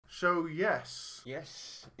So, yes.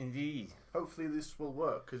 Yes, indeed. Hopefully this will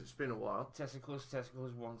work, because it's been a while. Testicles,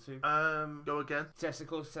 1, 2. Go again.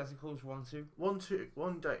 Testicles, 1, 2. 1, 2,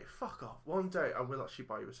 one day. Fuck off. One day I will actually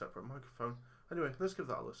buy you a separate microphone. Anyway, let's give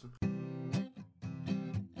that a listen.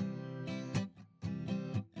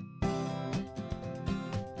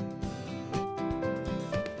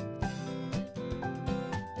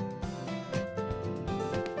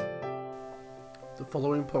 The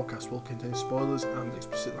following podcast will contain spoilers and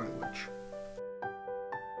explicit language.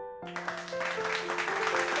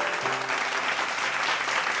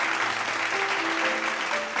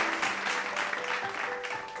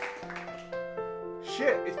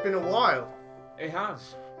 Shit, it's been a while. It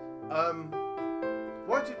has.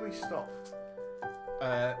 Why did we stop?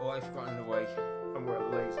 Life got in the way. And we're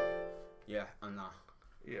lazy. Yeah, and that.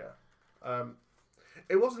 Yeah.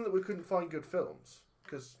 It wasn't that we couldn't find good films,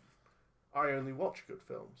 because I only watch good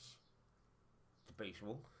films.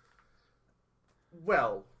 Debatable.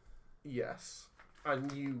 Well, yes. And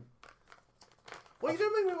you... Well, you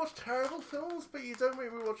don't make me watch terrible films, but you don't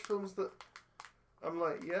make me watch films that I'm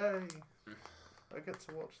like, yay, I get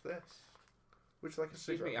to watch this. Which, like a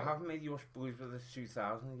Excuse cigarette. me, I haven't made you watch Blues Brothers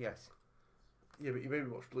 2000 yet. Yeah, but you made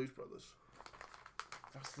me watch Blues Brothers.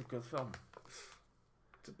 That's the good film.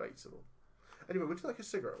 Debatable. Anyway, would you like a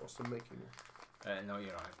cigarette whilst I'm making one? No,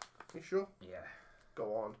 you're right. You sure? Yeah.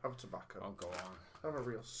 Go on, have a tobacco. I'll go on. Have a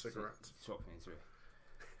real cigarette. Talk me into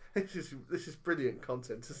it. This is brilliant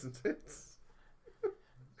content, isn't it?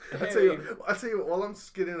 I Hey. tell you what, while I'm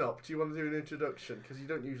skinning up, do you want to do an introduction? Because you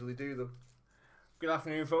don't usually do them. Good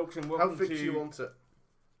afternoon, folks, and How welcome thick to... do you want it?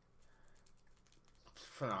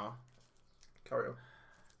 For now. Carry on.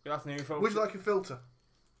 Good afternoon, folks. Would you like a filter?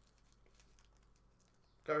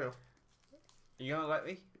 Carry on. Are you going to let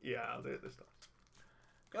me? Yeah, I'll do it this time.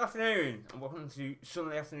 Good afternoon, and welcome to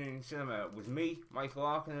Sunday Afternoon Cinema with me, Michael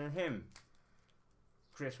Larkin, and him,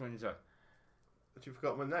 Chris Windsor. But you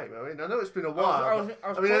forgot my name. I mean, I know it's been a while.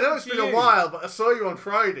 I know it's been a while, but I saw you on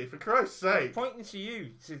Friday, for Christ's I was sake. pointing to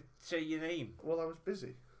you to say your name. Well, I was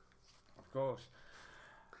busy. Of course.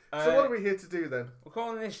 So what are we here to do then? We're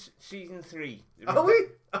calling this Season 3. Are we?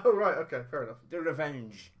 Oh, right, okay, fair enough. The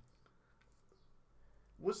Revenge.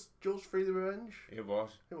 Was Jaws 3 the revenge? It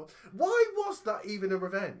was. It was. Why was that even a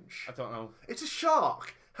revenge? I don't know. It's a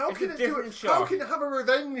shark. How It's can a it do different it? shark. How can it have a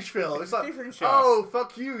revenge film? It's a like, different shark. oh,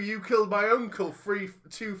 fuck you. You killed my uncle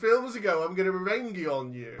 2 films ago. I'm going to revenge you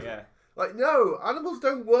on you. Yeah. Like, no, animals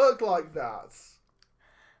don't work like that.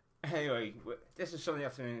 Anyway, this is Sunday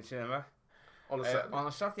Afternoon Cinema. On a Saturday. On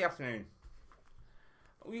a Saturday afternoon.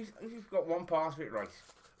 We've got one part of it right.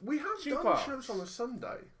 We have 2 done parts. shows on a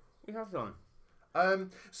Sunday. We have done.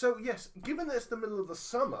 So, yes, given that it's the middle of the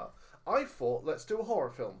summer, I thought, let's do a horror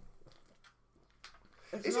film.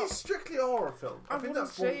 Is it strictly a horror film? I think wouldn't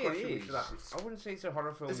that's one say question it we is. should ask. I wouldn't say it's a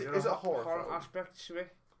horror film. Is it There's a horror film? aspect to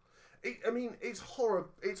it. I mean, it's horror.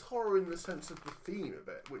 It's horror in the sense of the theme of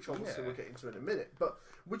it, which obviously we'll get into in a minute. But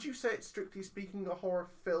would you say it's strictly speaking a horror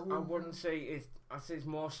film? I wouldn't say it. I'd say it's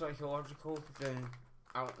more psychological than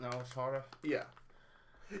out and out horror. Yeah.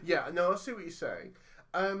 Yeah. No, I see what you're saying.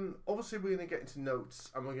 Obviously, we're going to get into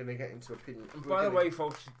notes and we're going to get into opinion. And by the way,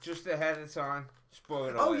 folks, just ahead of time, spoiler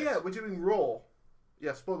alert. Oh yeah, we're doing Raw.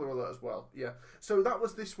 Yeah, spoiler alert as well. Yeah. So that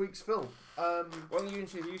was this week's film. When you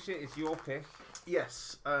introduce it, it's your pick.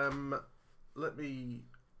 Yes. Let me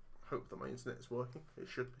hope that my internet is working. It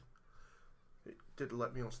should be. It did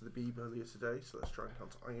let me onto the Beeb earlier today, so let's try and come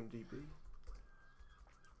to IMDb.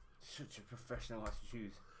 Such a professional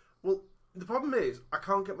attitude. Well, the problem is I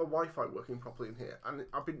can't get my Wi-Fi working properly in here, and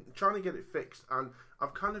I've been trying to get it fixed, and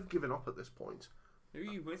I've kind of given up at this point. Who are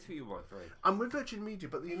you with for your Wi-Fi? I'm with Virgin Media,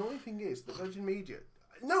 but the annoying thing is that Virgin Media...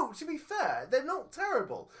 No, to be fair, they're not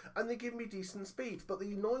terrible, and they give me decent speed, but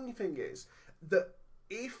the annoying thing is that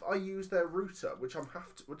if I use their router, which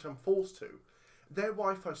I'm forced to, their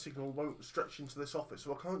Wi-Fi signal won't stretch into this office,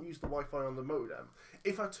 so I can't use the Wi-Fi on the modem.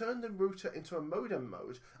 If I turn the router into a modem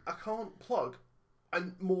mode, I can't plug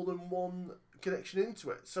more than one connection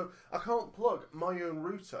into it. So I can't plug my own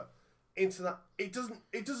router into that. It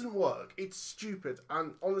doesn't work. It's stupid.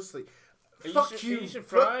 And honestly, fuck you. Are you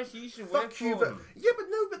surprised? You should work Fuck you. for them. Yeah, but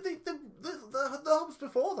no, but the hubs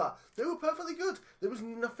before that, they were perfectly good. There was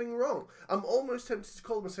nothing wrong. I'm almost tempted to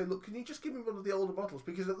call them and say, look, can you just give me one of the older bottles?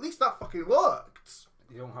 Because at least that fucking worked.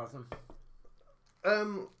 You don't have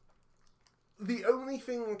them. The only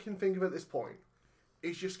thing I can think of at this point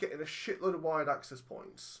is just getting a shitload of wired access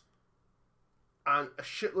points and a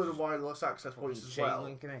shitload of wireless access points as well.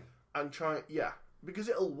 And yeah, because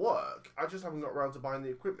it'll work. I just haven't got around to buying the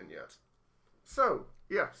equipment yet. So,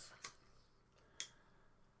 yes.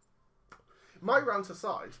 My rant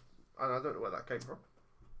aside, and I don't know where that came from.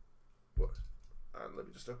 What? And let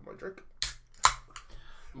me just open my drink.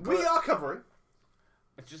 We are covering.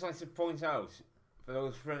 I'd just like to point out, for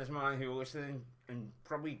those friends of mine who are listening and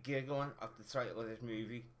probably giggling at the title of this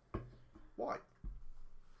movie, Why?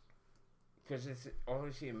 because it's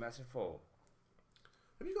obviously a metaphor.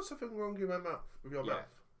 Have you got something wrong with your mouth? With your Yeah.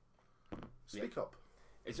 mouth? Speak up.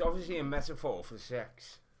 It's obviously a metaphor for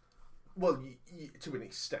sex. Well, to an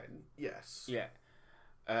extent, yes. Yeah.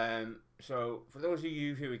 So, for those of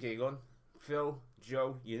you who are giggling, Phil,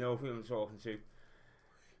 Joe, you know who I'm talking to.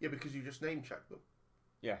 Yeah, because you just name checked them.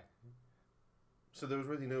 Yeah. So there was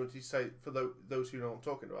really no one to say for those who know what I'm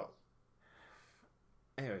talking about.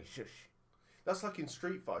 Anyway, shush. That's like in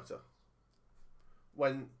Street Fighter,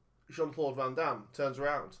 when Jean-Claude Van Damme turns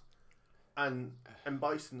around, and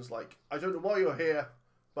Bison's like, "I don't know why you're here,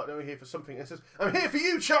 but I know you're here for something." And he says, "I'm here for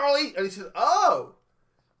you, Charlie." And he says, "Oh,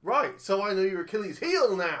 right. So I know you're Achilles'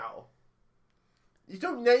 heel now." You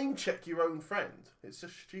don't name check your own friend. It's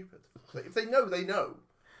just stupid. Like, if they know, they know.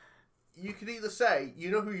 You can either say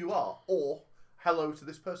you know who you are, or hello to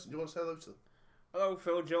this person. Do you want to say hello to them? Hello,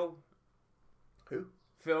 Phil, Joe. Who?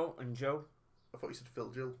 Phil and Joe. I thought you said Phil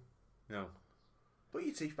Jill. No. Put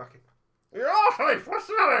your teeth back in. You're off, what's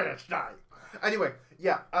the matter this day? Anyway,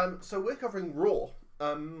 yeah. So we're covering Raw.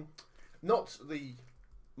 Not the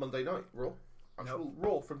Monday Night Raw. Actual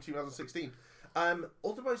Raw from 2016.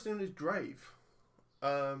 Otherwise known as Grave.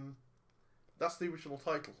 That's the original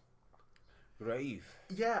title. Grave.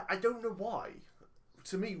 Yeah, I don't know why.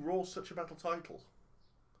 To me, Raw's such a better title.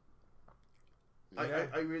 Yeah.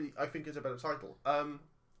 I think it's a better title.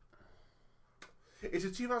 It's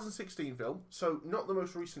a 2016 film, so not the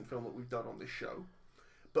most recent film that we've done on this show,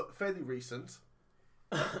 but fairly recent.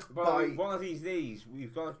 But one of these days,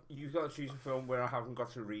 you've got to choose a film where I haven't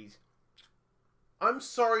got to read. I'm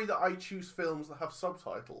sorry that I choose films that have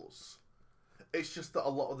subtitles. It's just that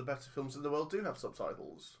a lot of the better films in the world do have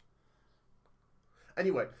subtitles.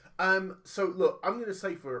 Anyway, so look, I'm going to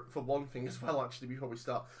say for one thing as well, actually, before we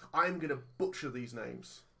start, I'm going to butcher these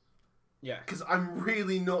names. Yeah. Because I'm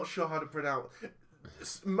really not sure how to pronounce.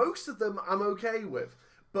 Most of them I'm okay with,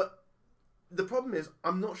 but the problem is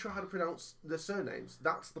I'm not sure how to pronounce their surnames.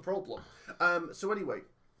 That's the problem. So anyway,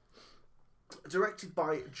 directed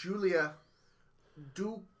by Julia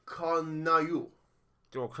Ducournau.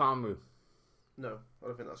 Dorkamu. No, I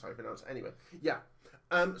don't think that's how you pronounce it. Anyway, yeah.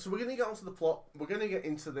 So we're going to get onto the plot. We're going to get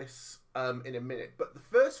into this in a minute. But the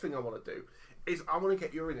first thing I want to do is I want to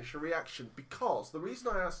get your initial reaction, because the reason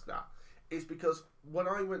I ask that is because when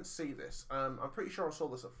I went to see this, I'm pretty sure I saw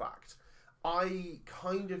this at Fact. I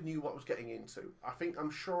kind of knew what I was getting into. I'm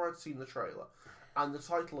sure I'd seen the trailer, and the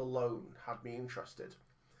title alone had me interested.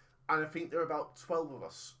 And I think there were about 12 of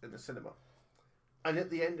us in the cinema. And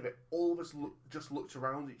at the end of it, all of us just looked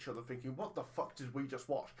around each other thinking, what the fuck did we just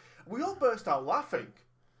watch? We all burst out laughing.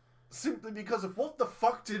 Simply because of what the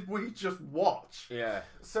fuck did we just watch? Yeah.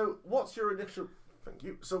 So what's your initial... Thank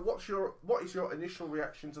you. So what is your initial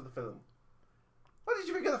reaction to the film? What did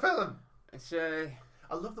you think of the film? It's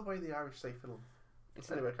I love the way the Irish say film.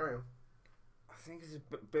 Anyway, carry on. I think it's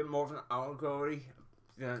a bit more of an allegory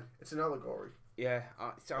than... It's an allegory. Yeah,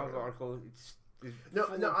 it's allegorical.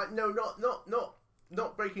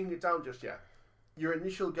 Not breaking it down just yet. Your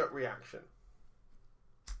initial gut reaction.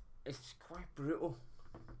 It's quite brutal.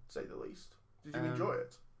 To say the least. Did you enjoy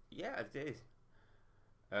it? Yeah, I did.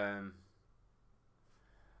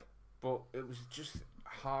 But it was just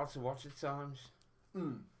hard to watch at times.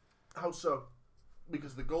 How so?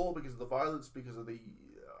 Because of the gore, because of the violence, because of the...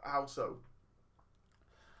 how so?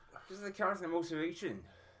 Because of the character motivation.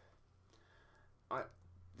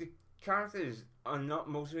 The characters are not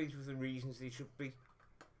motivated for the reasons they should be.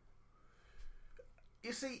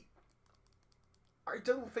 You see, I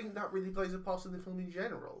don't think that really plays a part in the film in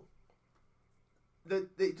general.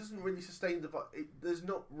 It doesn't really sustain there's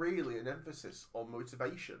not really an emphasis on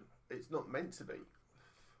motivation. It's not meant to be.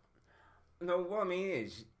 No, what I mean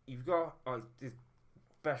is, you've got like the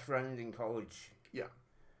best friend in college. Yeah.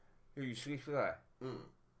 Who you sleep with her.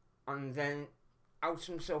 And then outs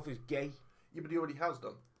himself as gay. Yeah, but he already has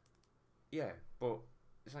done. Yeah, but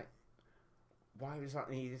it's like, why was that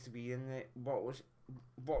needed to be in there?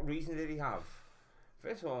 What reason did he have?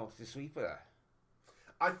 First of all, to sleep with her.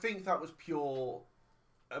 I think that was pure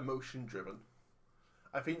emotion driven.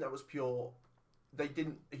 I think that was pure. He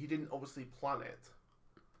didn't obviously plan it,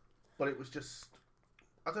 but it was just,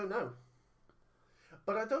 I don't know.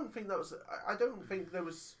 But I don't think that was. I don't think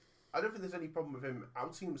there's any problem with him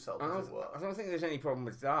outing himself, as it were. I don't think there's any problem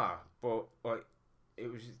with that, but like, it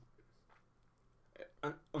was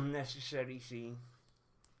an unnecessary scene.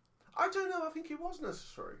 I don't know. I think it was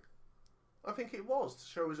necessary. I think it was to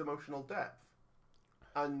show his emotional depth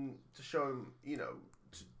and to show him,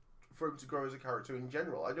 for him to grow as a character in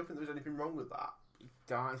general. I don't think there was anything wrong with that. He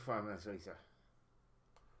died 5 minutes later.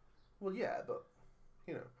 Well, yeah, but,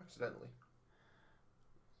 accidentally.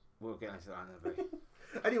 We'll get into that in a bit.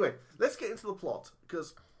 Anyway, let's get into the plot,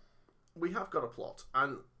 because we have got a plot.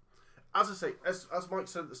 And as I say, as Mike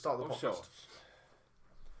said at the start of the podcast,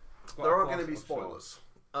 there are going to be spoilers.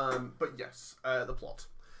 But yes, the plot.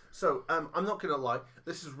 So, I'm not going to lie,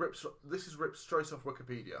 this is ripped straight off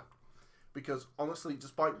Wikipedia. Because, honestly,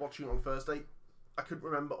 despite watching it on Thursday, I couldn't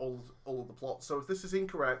remember all of the plot. So if this is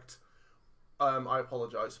incorrect, I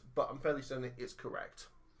apologise, but I'm fairly certain it's correct.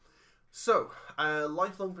 So,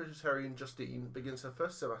 lifelong vegetarian Justine begins her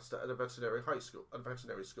first semester at a veterinary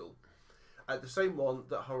school. At the same one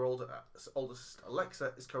that her oldest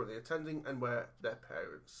Alexa is currently attending and where their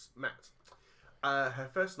parents met. Her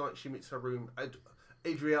first night, she meets her room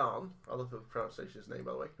Adrian, I love the pronunciation of his name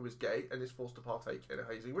by the way, who is gay and is forced to partake in a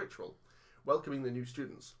hazing ritual, welcoming the new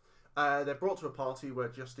students. They're brought to a party where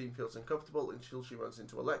Justine feels uncomfortable until she runs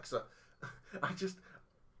into Alexa. I'm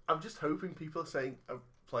just hoping people are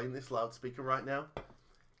playing this loudspeaker right now.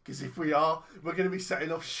 Because if we are, we're going to be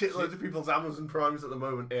setting off shitloads of people's Amazon Primes at the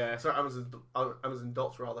moment. Yeah. Sorry, Amazon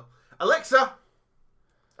Dots rather. Alexa!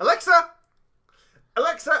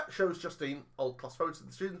 Alexa shows Justine old class photos of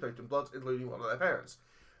the students bathed in blood, including one of their parents.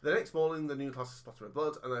 The next morning, the new class is splattered with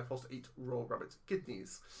blood, and they're forced to eat raw rabbit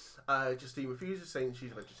kidneys. Justine refuses, saying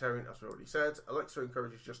she's a vegetarian, as we already said. Alexa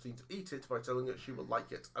encourages Justine to eat it by telling her she will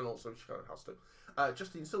like it, and also she kind of has to.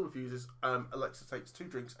 Justine still refuses. Alexa takes 2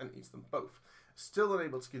 drinks and eats them both. Still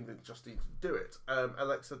unable to convince Justine to do it.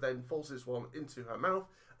 Alexa then forces one into her mouth,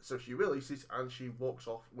 so she releases, and she walks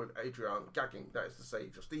off with Adrian gagging. That is to say,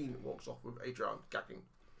 Justine walks off with Adrian gagging.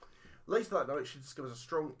 Later that night, she discovers a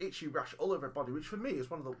strong, itchy rash all over her body, which for me is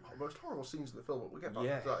one of the most horrible scenes in the film, but we'll get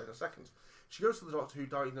back to that in a second. She goes to the doctor, who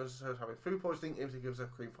diagnoses her as having food poisoning and gives her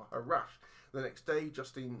cream for her rash. The next day,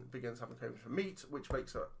 Justine begins having cravings for meat, which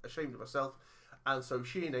makes her ashamed of herself, and so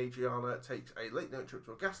she and Adriana takes a late-night trip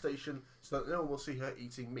to a gas station so that no one will see her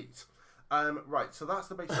eating meat. Right, so that's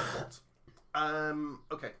the basic plot.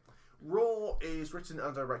 Okay. Raw is written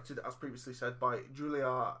and directed, as previously said, by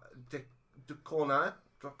Julia Ducournau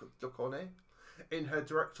in her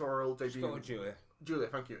directorial debut. Julia,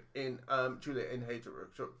 thank you. In her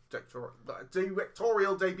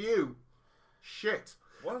directorial debut. Shit.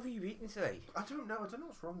 What have you eaten today? I don't know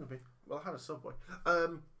what's wrong with me. Well, I had a Subway.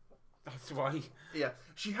 That's why. Yeah,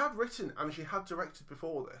 she had written and she had directed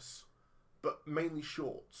before this, but mainly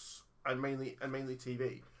shorts and mainly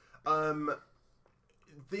TV.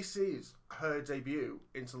 This is her debut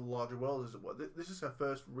into the larger world, as it were. This is her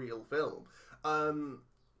first real film. I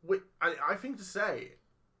think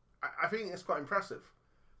I think it's quite impressive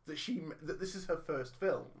that this is her first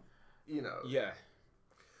film. Yeah.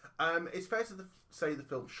 It's fair to say the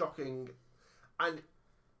film's shocking, and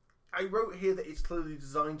I wrote here that it's clearly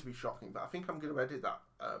designed to be shocking, but I think I'm going to edit that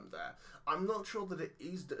there. I'm not sure that it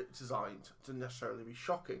is designed to necessarily be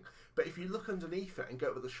shocking, but if you look underneath it and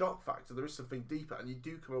go with the shock factor, there is something deeper, and you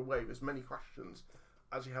do come away with as many questions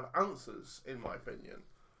as you have answers, in my opinion.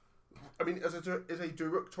 I mean, as a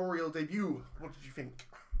directorial debut, what did you think?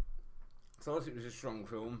 I thought it was a strong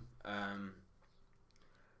film.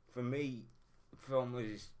 For me, the film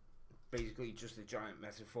was basically just a giant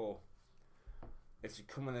metaphor. It's a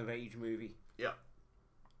coming-of-age movie. Yeah.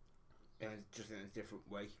 Just in a different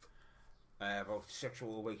way. About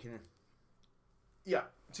sexual awakening. Yeah.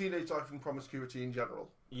 Teenage life and promiscuity in general.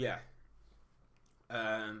 Yeah.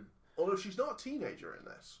 Although she's not a teenager in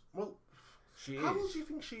this. Well, she is. How old do you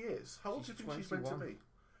think she is? How old do you think 21. she's meant to be?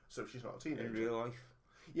 So she's not a teenager. In real life.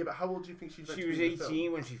 Yeah, but how old do you think she's meant She to was be in the 18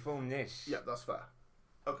 film? when she filmed this. Yeah, that's fair.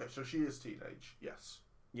 Okay, so she is teenage, yes.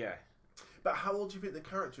 Yeah. But how old do you think the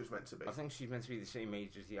character is meant to be? I think she's meant to be the same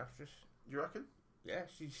age as the actress. Do you reckon? Yeah,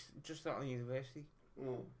 she's just starting university.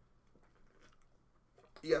 Mm.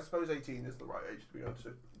 Yeah, I suppose 18 is the right age to be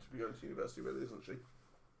going to university, really, isn't she?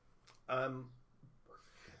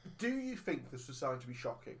 Do you think this was designed to be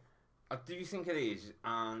shocking? I do think it is,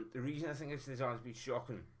 and the reason I think it's designed to be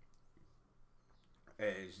shocking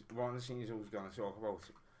is one of the scenes I was going to talk about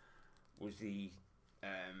was the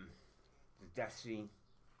death scene.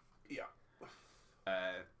 Yeah.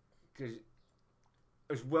 Because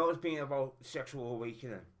as well as being about sexual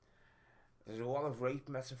awakening, there's a lot of rape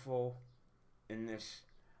metaphor in this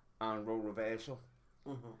and role reversal.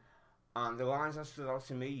 Mm-hmm. And the lines that stood out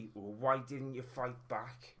to me were, why didn't you fight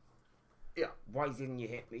back? Yeah. Why didn't you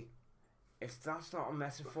hit me? If that's not a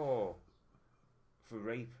metaphor for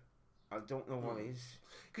rape, I don't know what is.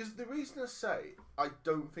 Because the reason I say I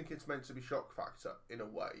don't think it's meant to be shock factor in a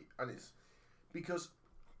way, and it's because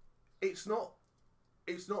it's not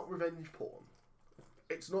revenge porn.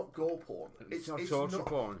 It's not gore porn. It's not torture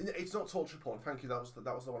porn. It's not torture porn. Thank you. That was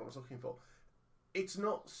the one I was looking for. It's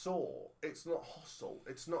not Saw. It's not Hostel.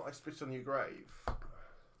 It's not I Spit on Your Grave.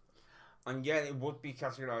 And yet it would be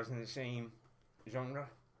categorised in the same genre.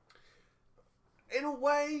 In a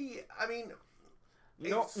way, I mean,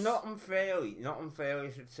 not unfairly,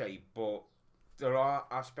 I should say, but there are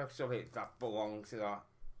aspects of it that belong to that.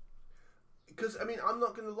 Because I mean, I'm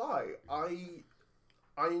not going to lie,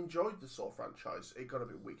 I enjoyed the Saw franchise. It got a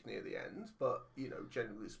bit weak near the end, but you know,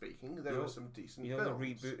 generally speaking, there were some decent films. The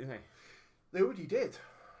reboot, isn't it? They already did.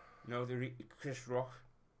 No, Chris Rock.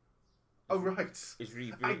 Oh right, is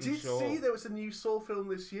rebooting I did Saw. see there was a new Saw film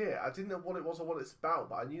this year. I didn't know what it was or what it's about,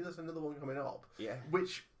 but I knew there's another one coming up. Yeah.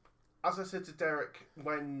 Which, as I said to Derek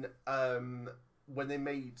when they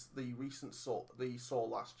made the recent Saw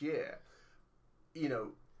last year, you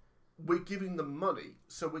know, we're giving them money,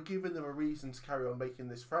 so we're giving them a reason to carry on making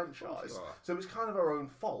this franchise. So it's kind of our own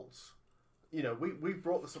fault. You know, we've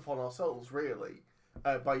brought this upon ourselves, really,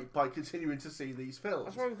 by continuing to see these films.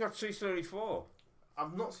 That's why we've got Toy Story 4.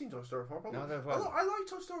 I've not seen Toy Story 4, probably. No, I like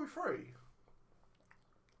Toy Story 3.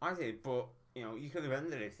 I did, but, you know, you could have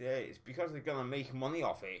ended it there. It's because they're going to make money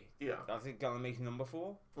off it. Yeah. That they're going to make number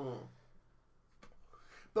 4. Mm.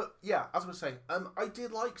 But, yeah, as I was saying, I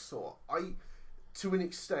did like Saw. To an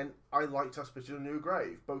extent, I liked I Spit on Your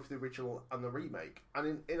Grave, both the original and the remake.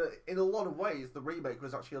 And in a lot of ways, the remake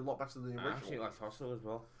was actually a lot better than the original. I actually liked Hostel as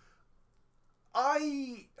well.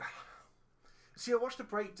 I watched a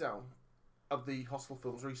breakdown of the Hostel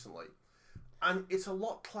films recently, and it's a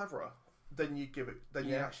lot cleverer than you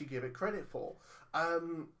actually give it credit for.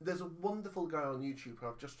 There's a wonderful guy on YouTube who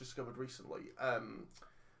I've just discovered recently, a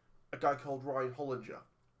guy called Ryan Hollinger.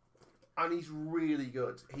 And he's really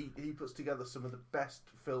good. He puts together some of the best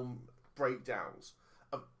film breakdowns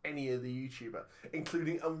of any of the YouTuber,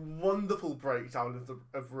 including a wonderful breakdown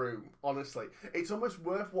of Room. Honestly, it's almost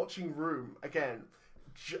worth watching Room again.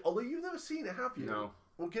 Although you've never seen it, have you? No.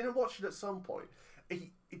 We're gonna watch it at some point.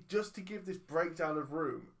 Just to give this breakdown of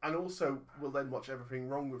Room, and also we'll then watch Everything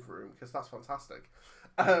Wrong with Room because that's fantastic.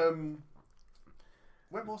 When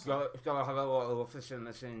was that? Gotta have a lot of love for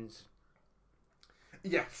CinemaSins.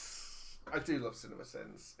 Yes. I do love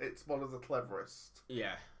CinemaSins. It's one of the cleverest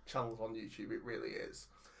channels on YouTube. It really is.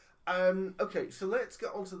 Okay, so let's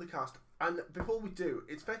get on to the cast. And before we do,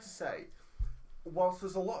 it's fair to say, whilst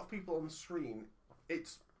there's a lot of people on the screen,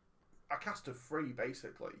 it's a cast of 3,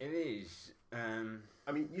 basically. It is.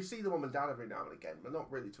 I mean, you see the mum and dad every now and again, but not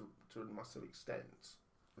really to a massive extent.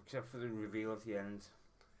 Except for the reveal at the end.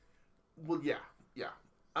 Well, yeah.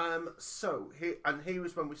 So, here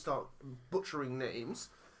is when we start butchering names.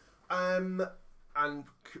 And,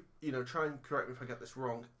 you know, try and correct me if I get this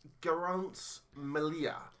wrong. Garance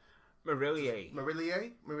Marillier.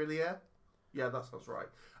 Yeah, that sounds right.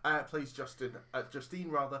 Plays Justine,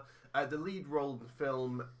 the lead role in the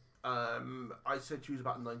film. I said she was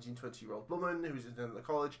about a 19, 20-year-old woman who's in the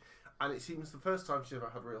college, and it seems the first time she's ever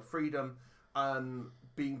had real freedom,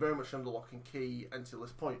 being very much under lock and key until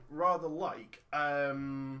this point. Rather like...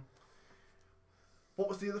 what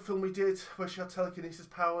was the other film we did where she had telekinesis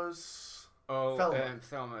powers? Oh,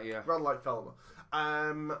 Thelma, yeah. Rather like Thelma.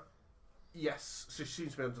 Yes, so she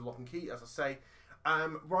seems to be under lock and key, as I say.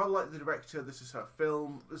 Rather like the director, this is her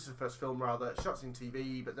film. This is her first film, rather. She starts in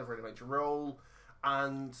TV, but never in a major role.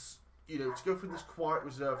 And, you know, to go from this quiet,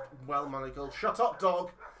 reserved, well-mannered girl, shut up,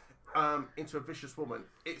 dog, into a vicious woman,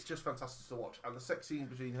 it's just fantastic to watch. And the sex scene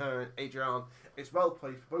between her and Adrian is well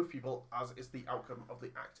played for both people, as is the outcome of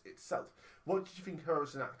the act itself. What did you think of her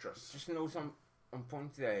as an actress? Just a note on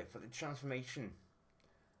point there, for the transformation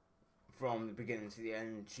from the beginning to the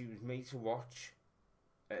end, she was made to watch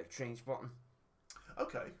Trainspotting.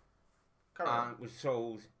 Okay. And was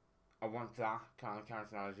told, I want that kind of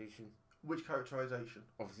characterisation. Which characterisation?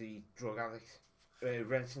 Of the drug addict.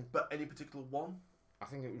 Renton. But any particular one? I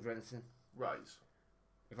think it was Renton. Right.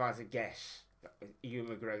 If I had to guess,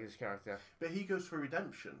 Ewan McGregor's character. But he goes through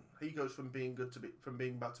redemption. He goes from being bad to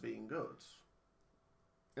being good.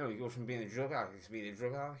 No, he goes from being a drug addict to being a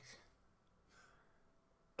drug addict.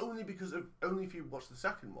 Only if you watch the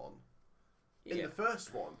second one. In the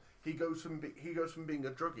first one, he goes from being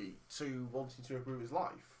a druggie to wanting to improve his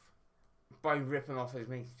life by ripping off his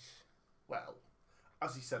mates. Well,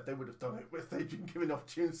 as he said, they would have done it if they'd been given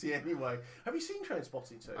opportunity anyway. Have you seen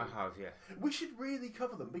Trainspotting 2? I have, yeah. We should really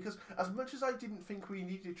cover them, because as much as I didn't think we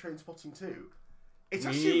needed Trainspotting 2, It's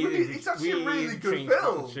actually a really good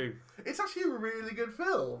film. It's actually a really good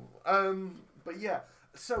film. But yeah,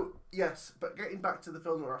 so yes, but getting back to the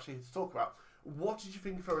film that we're actually here to talk about, what did you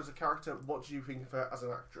think of her as a character? What did you think of her as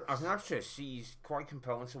an actress? As an actress, she's quite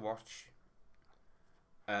compelling to watch.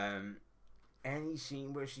 Any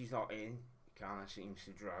scene where she's not in kind of seems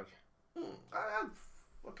to drag.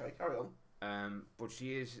 Okay, carry on. But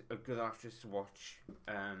she is a good actress to watch.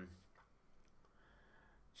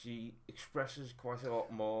 She expresses quite a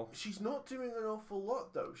lot more. She's not doing an awful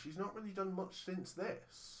lot, though. She's not really done much since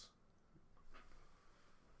this.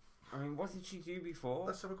 I mean, what did she do before?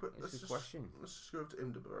 Let's have a quick question. Let's just go over to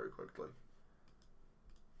IMDb very quickly.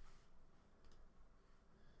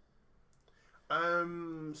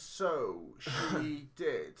 So she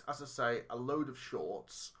did, as I say, a load of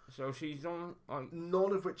shorts. So she's done like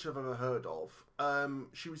none of which I've ever heard of.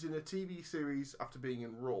 She was in a TV series after being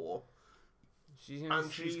in Raw. She's in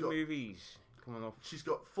 3 movies coming up. She's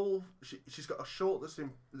got she's got a short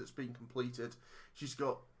that's been completed. She's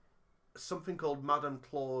got something called Madame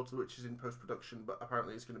Claude, which is in post-production, but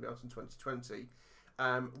apparently it's going to be out in 2020.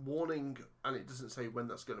 Warning, and it doesn't say when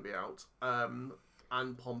that's going to be out.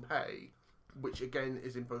 And Pompeii, which again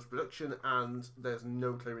is in post-production, and there's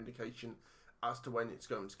no clear indication as to when it's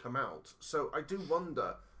going to come out. So I do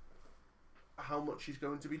wonder how much she's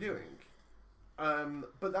going to be doing.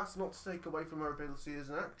 But that's not to take away from her ability as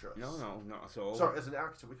an actress. No, not at all. Sorry, as an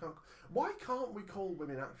actor, we can't. Why can't we call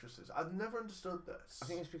women actresses? I've never understood this. I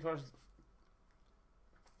think it's because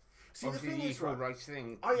the thing the is, equal right, rights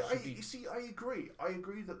thing. I agree. I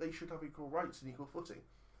agree that they should have equal rights and equal footing.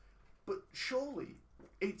 But surely,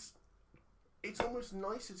 it's almost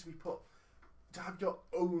nicer to be put to have your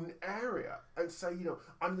own area and say,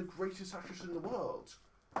 I'm the greatest actress in the world.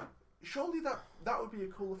 Surely that would be a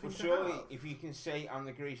cooler thing to surely, have. if you can say I'm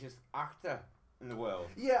the greatest actor in the world,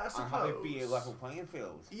 yeah, I suppose. And have it be a level playing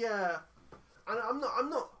field. Yeah, and I'm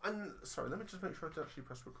not. And sorry, let me just make sure I did actually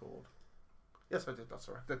press record. Yes, I did. That's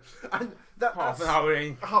all right. And half an hour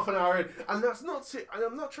in, and that's not it. And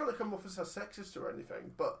I'm not trying to come off as a sexist or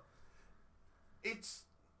anything, but it's.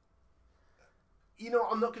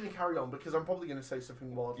 I'm not going to carry on because I'm probably going to say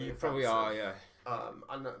something wildly offensive. Probably are, yeah.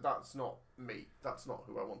 And that's not me. That's not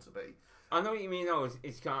who I want to be. I know what you mean, though.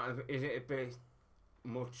 It's kind of... Is it a bit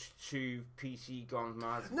much too PC gone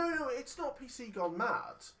mad? No, it's not PC gone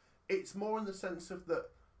mad. It's more in the sense of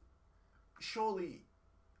that surely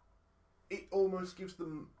it almost gives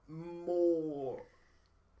them more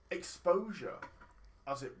exposure,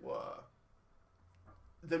 as it were,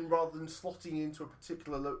 than rather than slotting into a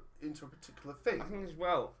particular thing. I think as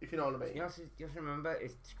well, if you know what I mean. You have to remember,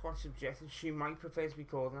 it's quite subjective. She might prefer to be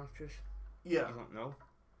called an actress. Yeah. You don't know.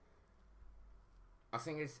 I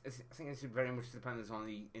think it's very much dependent on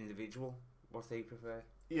the individual what they prefer.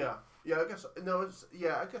 Yeah. I guess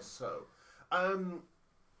I guess so.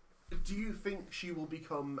 Do you think she will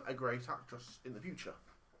become a great actress in the future?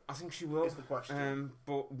 I think she will. Is the question.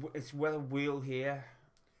 But it's whether we'll hear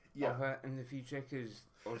of her in the future, because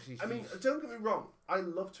obviously I mean, don't get me wrong, I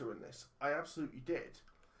loved her in this. I absolutely did.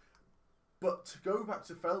 But to go back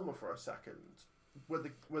to Thelma for a second, with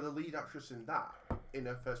the lead actress in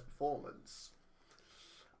her first performance,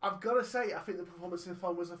 I've got to say, I think the performance in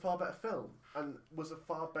Thelma was a far better film and was a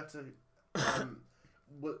far better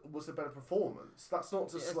was a better performance. That's not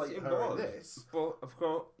to slate her in this, but of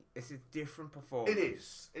course it's a different performance.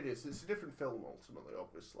 It is. It's a different film ultimately,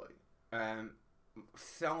 obviously.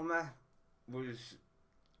 Thelma was,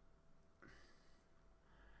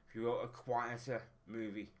 if you will, a quieter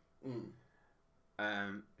movie.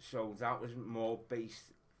 So that was more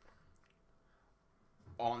based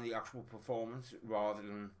on the actual performance rather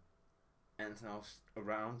than anything else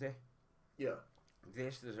around it. Yeah.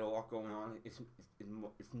 There's a lot going on. It's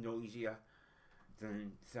noisier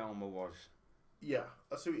than Thelma was. Yeah,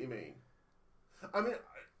 I see what you mean. I mean,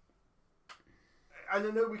 and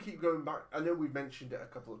I know we keep going back. I know we've mentioned it a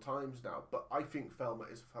couple of times now, but I think Thelma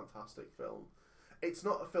is a fantastic film. It's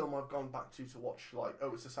not a film I've gone back to watch like,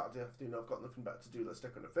 oh, it's a Saturday afternoon, I've got nothing better to do, let's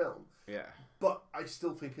stick on a film. Yeah. But I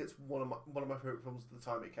still think it's one of my favourite films at the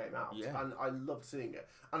time it came out. Yeah. And I loved seeing it.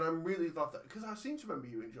 And I'm really glad that, because I seem to remember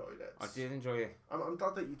you enjoyed it. I did enjoy it. I'm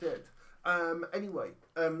glad that you did. Anyway,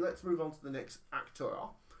 let's move on to the next actor.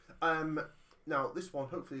 Now, this one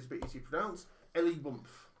hopefully is a bit easy to pronounce. Ella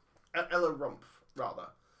Rumpf, rather.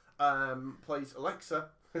 Plays Alexa.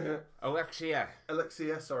 Alexia,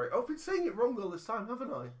 sorry. Oh, I've been saying it wrong all this time,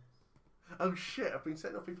 haven't I? Oh shit, I've been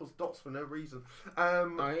setting off people's dots for no reason.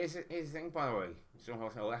 Here's the thing, by the way. Someone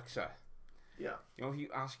calls Alexa. Yeah. You know, if you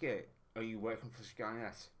ask it, are you working for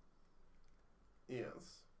Skynet?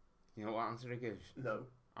 Yes. You know what answer it gives? No.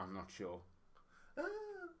 I'm not sure.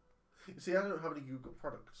 See, I don't have any Google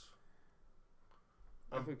products.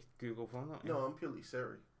 I could Google phone that. No, I'm purely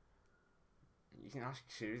Siri. You can ask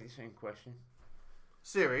Siri the same question.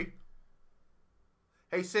 Siri?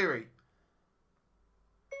 Hey Siri.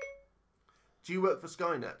 Do you work for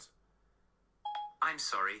Skynet? I'm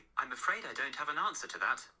sorry. I'm afraid I don't have an answer to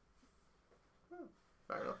that. Oh,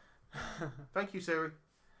 fair enough. Thank you, Siri.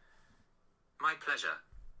 My pleasure.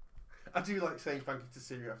 I do like saying thank you to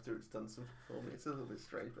Siri after it's done something for me. It's a little bit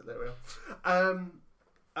strange, but there we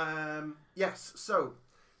are. Yes, so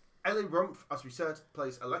Ellie Rumpf, as we said,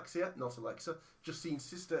 plays Alexia, not Alexa, Justine's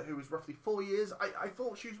sister, who is roughly 4 years. I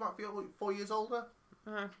thought she was about 4 years older.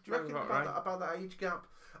 Do you reckon about that age gap?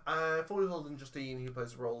 4 years older than Justine, who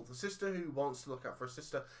plays the role of the sister, who wants to look out for her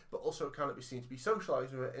sister, but also cannot be seen to be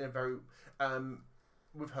socialising with her in a very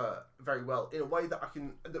with her very well, in a way that I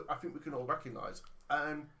think we can all recognise.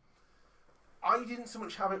 I didn't so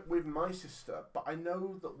much have it with my sister, but I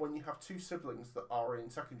know that when you have two siblings that are in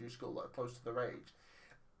secondary school that are close to their age,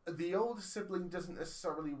 the older sibling doesn't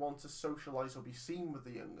necessarily want to socialise or be seen with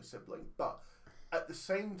the younger sibling, but at the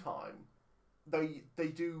same time, they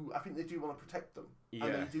do. I think they do want to protect them,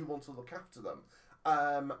 and they do want to look after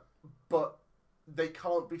them, but they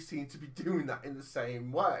can't be seen to be doing that in the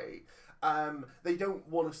same way. They don't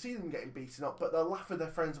want to see them getting beaten up, but they'll laugh with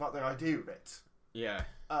their friends about their idea of it. Yeah.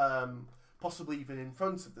 Possibly even in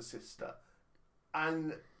front of the sister.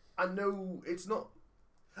 And I know it's not...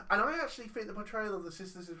 And I actually think the portrayal of the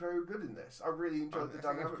sisters is very good in this. I really enjoyed the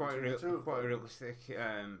dynamic between the two of them. Quite a realistic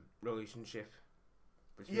relationship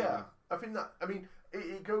between Yeah, them. I think that... I mean,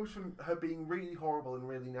 it goes from her being really horrible and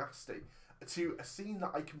really nasty to a scene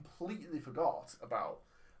that I completely forgot about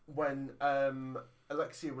when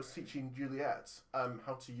Alexia was teaching Juliet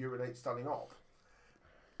how to urinate standing up.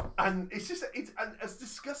 And it's just, and as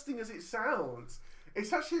disgusting as it sounds,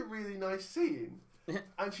 it's actually a really nice scene.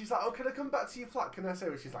 And she's like, oh, can I come back to your flat? Can I stay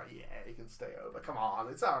over? She's like, yeah, you can stay over. Come on,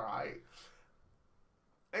 it's alright.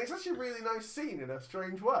 And it's actually a really nice scene in a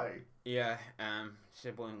strange way. Yeah,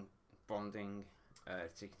 sibling bonding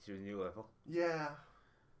taken to a new level. Yeah.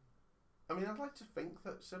 I mean, I'd like to think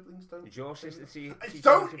that siblings don't... Did your sister see...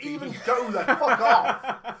 Don't even go there. Fuck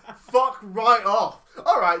off. Fuck right off.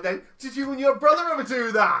 Alright then, did you and your brother ever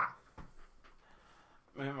do that?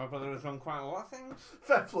 My brother has done quite a lot of things.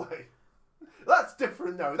 Fair play. That's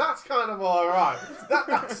different though. That's kind of alright.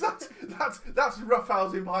 That's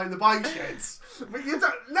roughhousing behind the bike sheds. But you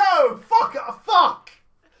don't... No! Fuck!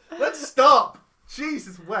 Let's stop.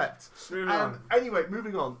 Jesus wept. Anyway,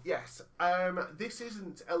 moving on. Yes. This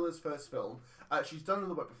isn't Ella's first film. She's done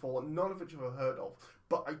other work before, none of which I've heard of.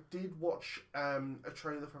 But I did watch a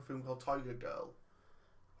trailer for a film called Tiger Girl,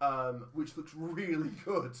 which looks really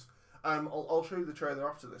good. I'll show you the trailer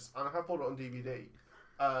after this, and I have bought it on DVD,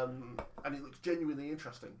 and it looks genuinely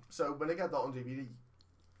interesting. So when I get that on DVD,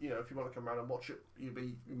 you know, if you want to come around and watch it, you'd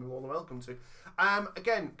be more than welcome to.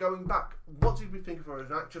 Again, going back, what did we think of her as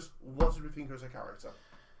an actress? What did we think of her as a character?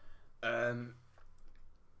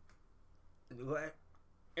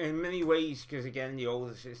 In many ways, because again, the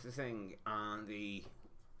older sister thing and the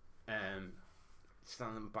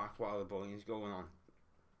standing back while the bullying's going on,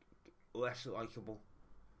 less likeable.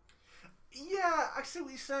 Yeah, I see what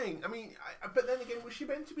you're saying. I mean, but then again, was she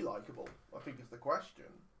meant to be likeable? I think is the question.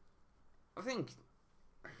 I think...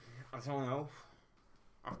 I don't know.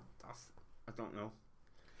 I don't know.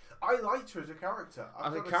 I liked her as a character.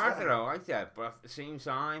 As a character, I liked her, but at the same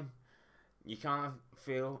time, you kind of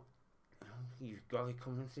feel you've got it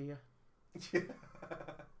coming to you. Yeah.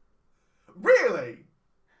 Really?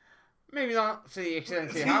 Maybe not to the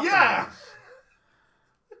extent it happens. Yeah.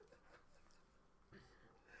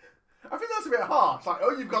 I think that's a bit harsh. Like,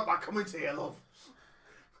 oh, you've got that coming to you, love.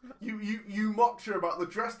 You mocked her about the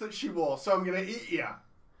dress that she wore, so I'm gonna eat you.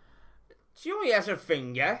 She only has her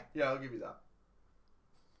finger. Yeah, I'll give you that.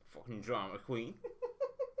 Fucking drama queen.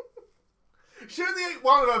 She only ate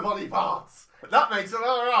one of her body parts. That makes it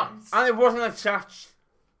alright. And it wasn't attached.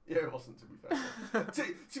 Yeah, it wasn't, to be fair.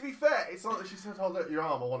 to be fair, it's not that she said, hold out your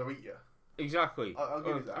arm, I want to eat you. Exactly. I'll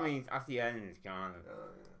give you that. I mean, at the end, it's kind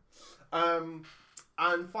of...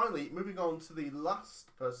 And finally, moving on to the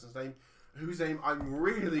last person's name, whose name I'm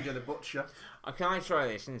really going to butcher. Can I try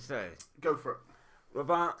this instead? Go for it. What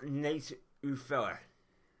about Nate Ufella?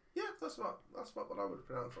 Yeah, that's about what I would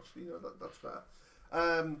pronounce, actually. You know, that's fair.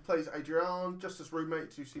 Plays Adrian, Justice's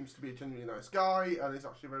roommate, who seems to be a genuinely nice guy, and is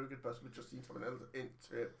actually a very good person with Justine to have an element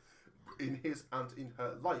into it in his and in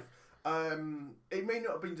her life. It may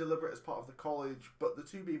not have been deliberate as part of the college, but the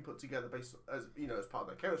two being put together based as, you know, as part of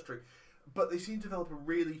their chemistry but they seem to develop a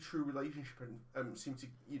really true relationship and seem to,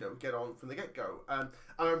 get on from the get-go. And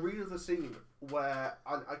I'm reading the scene where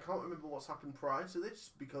I can't remember what's happened prior to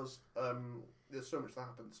this because there's so much that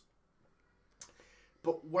happens.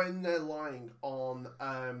 But when they're lying on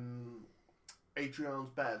Adrian's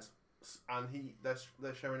bed and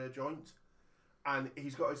they're sharing a joint, and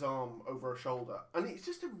he's got his arm over her shoulder, and it's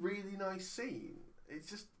just a really nice scene. It's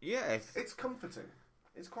just it's comforting.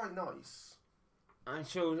 It's quite nice. And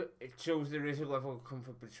it shows there is a level of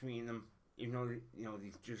comfort between them, even though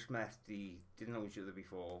they've just met, they didn't know each other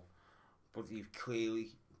before, but they've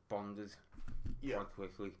clearly bonded quite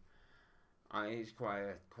quickly. And it's quite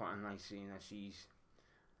a nice scene that she's,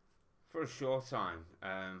 for a short time,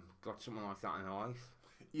 got someone like that in her life.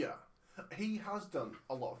 Yeah, he has done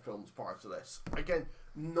a lot of films prior to this. Again,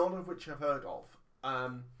 none of which I've heard of,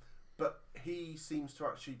 but he seems to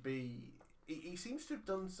actually be. He seems to have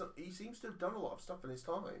done a lot of stuff in his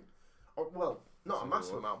time. Well, not a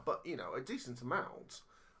massive amount, but a decent amount.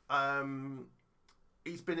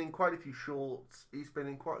 He's been in quite a few shorts. He's been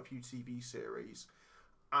in quite a few TV series,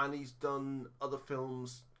 and he's done other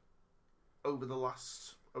films over the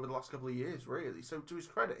last couple of years, really. So to his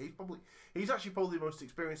credit, he's actually probably the most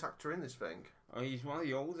experienced actor in this thing. Oh, he's one of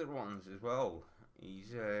the older ones as well.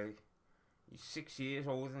 He's 6 years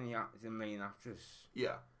older than the main actress.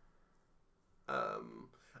 Yeah.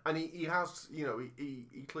 And he has, he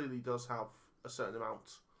clearly does have a certain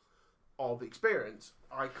amount of experience.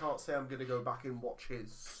 I can't say I'm going to go back and watch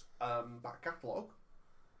his back catalogue,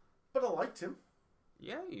 but I liked him.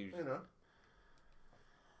 Yeah, And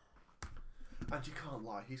you can't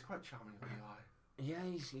lie, he's quite charming when you lie. Yeah,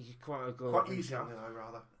 he's quite a good. Quite easy on the eye,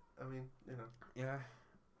 rather. I mean, Yeah.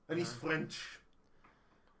 And he's French.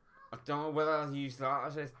 I don't know whether I'll use that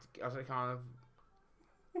as a kind of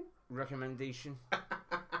recommendation.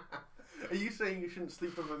 Are you saying you shouldn't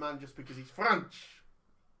sleep with a man just because he's French?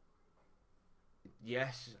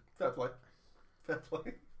 Yes. Fair play.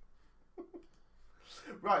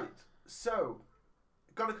 Right, so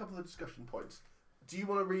got a couple of discussion points. Do you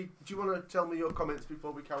want to tell me your comments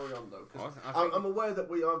before we carry on, though? Because I'm aware that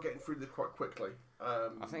we are getting through this quite quickly.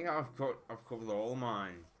 I think I've covered all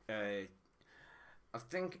mine. I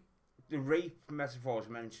think the rape metaphor is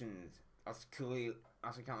mentioned as clear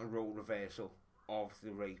as a kind of role reversal of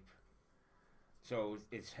the rape. So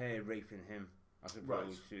it's her raping him as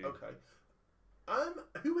opposed to. Okay.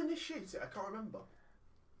 Who initiates it? I can't remember.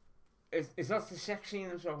 It's not the sex scene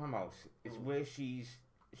I'm talking about. It's where she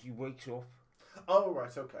wakes up. Oh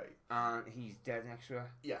right, okay. And he's dead next to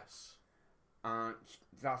her. Yes. And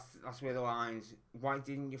that's where the lines, "Why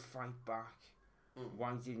didn't you fight back?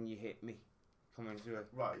 Why didn't you hit me?" come into it.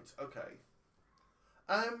 Right. Okay.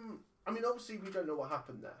 I mean, obviously, we don't know what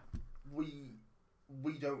happened there. We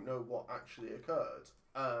don't know what actually occurred.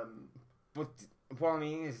 But what I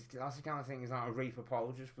mean is, that's the kind of thing that a rape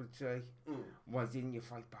apologist would say. Why didn't you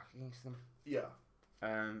fight back against them? Yeah.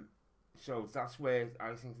 So that's where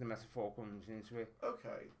I think the metaphor comes into it.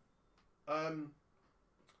 Okay.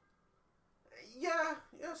 Yeah,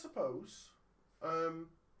 I suppose. I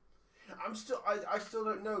still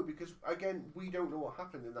don't know because again we don't know what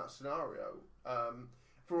happened in that scenario.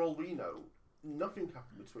 For all we know, nothing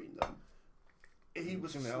happened between them. He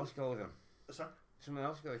was someone else killed him. Sorry? Someone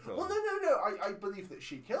else killed him. Well, no. I believe that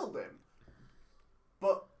she killed him,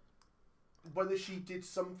 but whether she did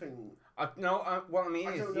something. What I mean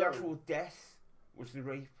is the actual death was the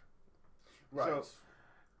rape. Right. So,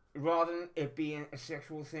 rather than it being a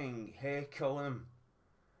sexual thing, her killing him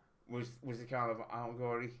was the kind of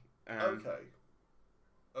allegory. Okay.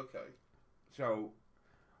 So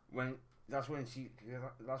that's why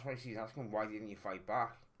she's asking, why didn't you fight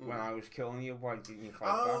back? When I was killing you, why didn't you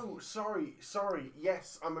fight back? Oh, sorry.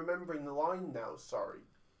 Yes, I'm remembering the line now. Sorry.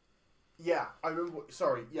 Yeah, I remember.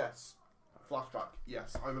 Sorry. Yes. Flashback.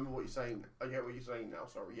 Yes, I remember what you're saying. I get what you're saying now.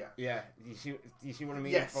 Sorry. Yeah. Yeah. Do you see what I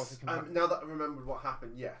mean? Yes. Now that I remembered what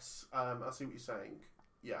happened, yes. I see what you're saying.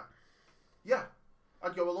 Yeah. Yeah.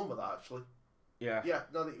 I'd go along with that actually. Yeah. Yeah.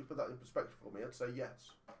 Now that you put that in perspective for me, I'd say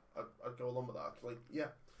yes. I'd go along with that actually.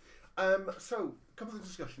 Yeah. So a couple of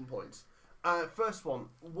discussion points. First one,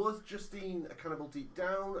 was Justine a cannibal deep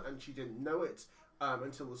down and she didn't know it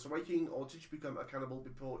until this awakening, or did she become a cannibal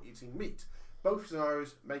before eating meat? Both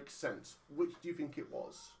scenarios make sense. Which do you think it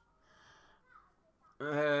was?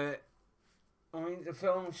 I mean, the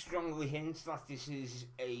film strongly hints that this is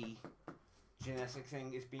a genetic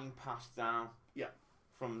thing. It's being passed down. Yeah.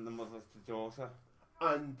 From the mother to daughter.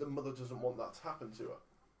 And the mother doesn't want that to happen to her.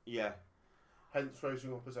 Yeah. Hence,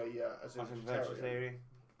 raising up as a vegetarian.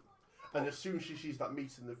 And as soon as she sees that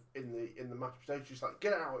meat in the mashed potato, she's like,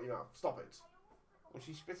 "Get it out of your mouth! Stop it!" Well,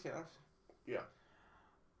 she spits it out. Yeah.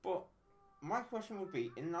 But my question would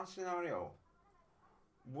be, in that scenario,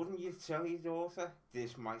 wouldn't you tell your daughter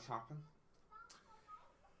this might happen?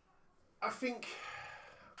 I think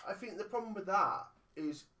the problem with that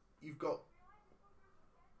is you've got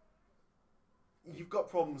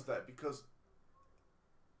problems there because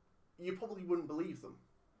you probably wouldn't believe them.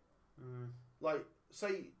 Like,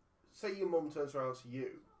 say your mum turns around to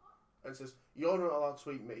you and says, "You're not allowed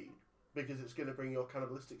to eat meat because it's going to bring your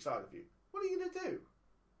cannibalistic side of you." What are you going to do?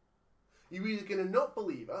 You're either going to not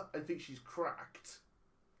believe her and think she's cracked,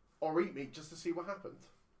 or eat meat just to see what happened.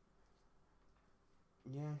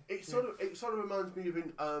 Yeah. It sort of reminds me of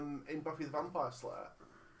in Buffy the Vampire Slayer,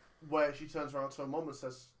 where she turns around to her mum and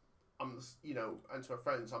says, "I'm the," and to her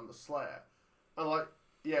friends, "I'm the Slayer," and like,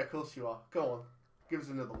 "Yeah, of course you are. Go on, give us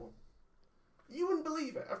another one." You wouldn't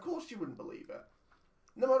believe it. Of course you wouldn't believe it.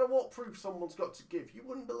 No matter what proof someone's got to give, you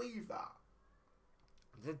wouldn't believe that.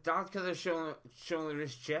 The dad could have shown her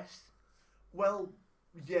his chest. Well,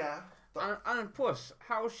 yeah. And plus,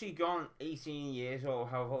 how has she gone 18 years or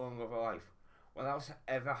however long of her life without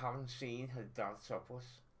ever having seen her dad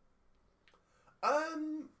topless?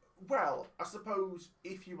 Well, I suppose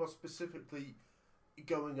if you are specifically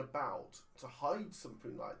going about to hide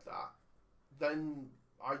something like that, then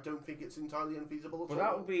I don't think it's entirely unfeasible at all. But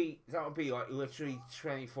that would be like literally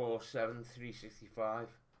 24/7, 365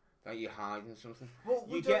 that you're hiding something. Well,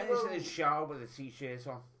 you get into the shower with a t-shirt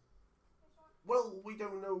on. Well, we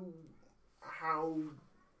don't know how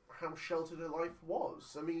sheltered her life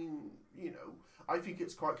was. I mean, I think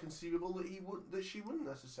it's quite conceivable that she wouldn't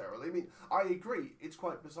necessarily. I mean, I agree. It's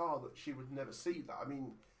quite bizarre that she would never see that. I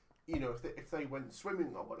mean, if they went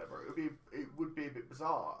swimming or whatever, it would be a bit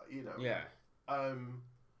bizarre. Yeah.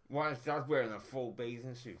 Why is Dad wearing a full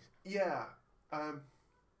bathing suit? Yeah.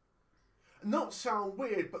 Not sound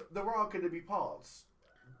weird, but there are going to be parts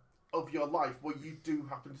of your life where you do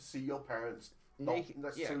happen to see your parents not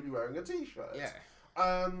necessarily wearing a t-shirt. Yeah.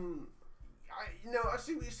 I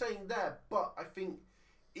see what you're saying there, but I think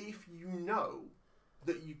if you know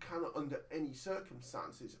that you cannot, under any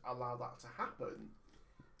circumstances, allow that to happen,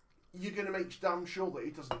 you're going to make damn sure that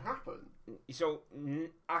it doesn't happen. So,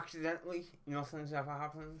 accidentally, nothing's ever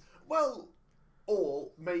happened? Well,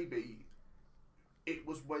 or maybe it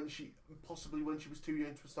was possibly when she was too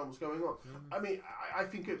young to understand what's going on. I mean, I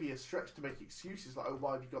think it'd be a stretch to make excuses like, "Oh,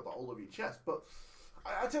 why have you got that all over your chest?" But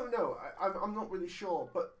I don't know. I'm not really sure.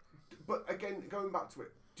 But again, going back to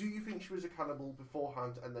it, do you think she was a cannibal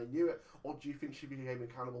beforehand and they knew it, or do you think she became a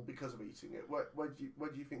cannibal because of eating it? Where do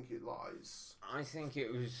you think it lies? I think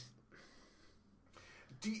it was.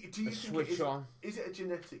 Do you think switch on? Is it a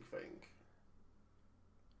genetic thing?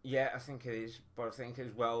 Yeah, I think it is. But I think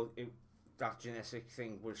as well, that genetic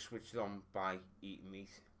thing was switched on by eating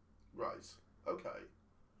meat. Right. Okay.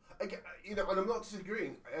 Again, and I'm not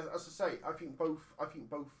disagreeing. As I say, I think both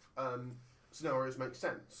scenarios make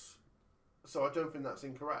sense. So I don't think that's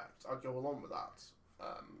incorrect. I'd go along with that.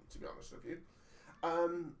 To be honest with you.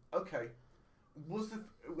 Okay.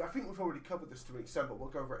 I think we've already covered this to an extent, but we'll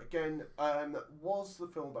go over it again. Was the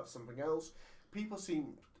film about something else? People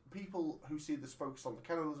who see this focus on the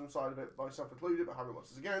cannibalism side of it, myself included, but having watched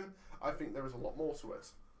this again, I think there is a lot more to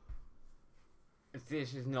it.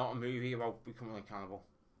 This is not a movie about becoming a cannibal.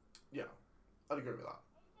 Yeah, I'd agree with that.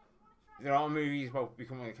 There are movies about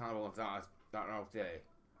becoming a cannibal of that are out there.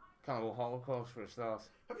 Cannibal Holocaust for a start.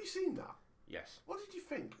 Have you seen that? Yes. What did you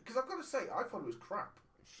think? Because I've got to say, I thought it was crap.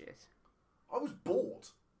 Shit. I was bored.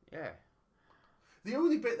 Yeah. The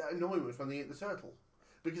only bit that annoyed me was when they ate the turtle.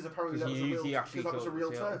 Because apparently that was a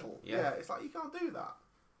real turtle. Yeah, it's like, you can't do that.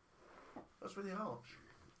 That's really harsh.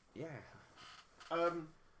 Yeah.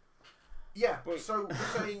 Yeah, so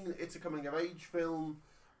we're saying it's a coming of age film,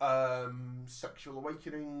 sexual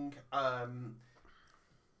awakening,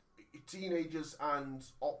 teenagers and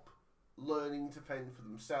op learning to fend for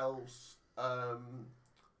themselves, and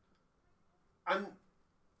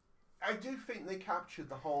I do think they captured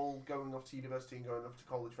the whole going off to university and going off to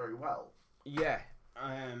college very well. Yeah,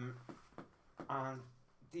 and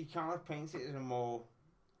they kind of paint it as a more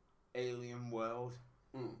alien world.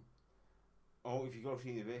 Oh, if you go to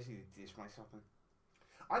university, this might happen.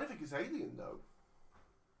 I don't think it's alien, though.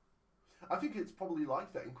 I think it's probably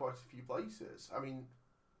like that in quite a few places. I mean...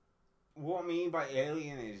 What I mean by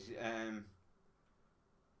alien is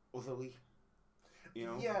otherly,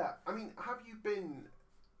 Yeah, I mean, have you been...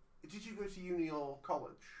 Did you go to uni or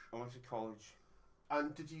college? I went to college.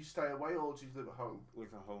 And did you stay away or did you live at home?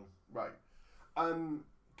 Live at home. Right.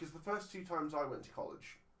 Because the first 2 times I went to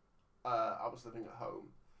college, I was living at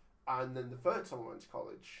home. And then the third time I went to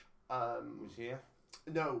college... was here?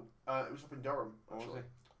 No, it was up in Durham, actually. Was it?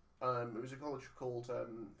 It was a college called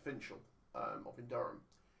Finchel, up in Durham,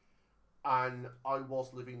 and I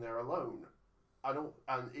was living there alone. And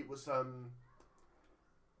it was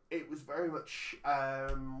very much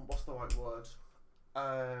what's the right word?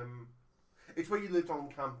 It's where you lived on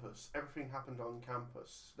campus. Everything happened on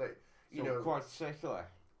campus. You know, quite secular.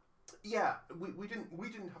 Yeah, we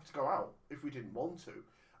didn't have to go out if we didn't want to.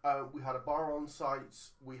 We had a bar on site.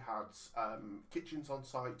 We had kitchens on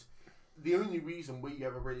site. The only reason we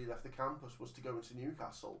ever really left the campus was to go into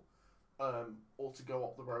Newcastle, or to go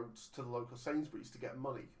up the roads to the local Sainsbury's to get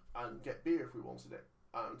money and get beer if we wanted it,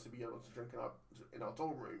 to be able to drink in our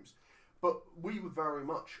dorm rooms. But we were very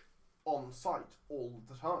much on site all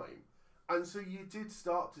the time, and so you did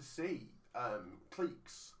start to see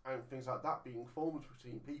cliques and things like that being formed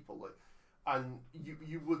between people, and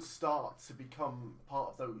you would start to become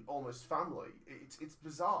part of the almost family. It's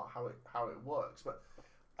bizarre how it works, but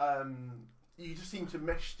you just seem to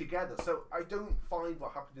mesh together. So I don't find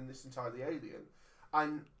what happened in this entirely alien,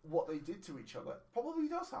 and what they did to each other probably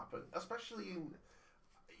does happen, especially in,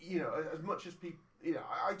 you know, as much as people, you know,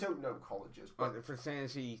 I don't know colleges, but the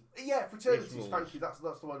fraternity. Yeah, fraternities. Thank you. That's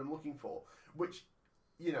the word I'm looking for. Which,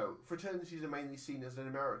 you know, fraternities are mainly seen as an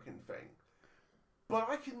American thing. But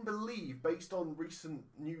I can believe, based on recent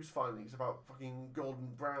news findings about fucking Gordon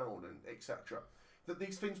Brown and etc., that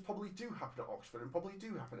these things probably do happen at Oxford and probably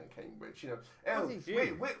do happen at Cambridge. You know,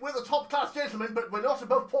 we're the top class gentlemen, but we're not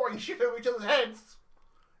above pouring shit over each other's heads.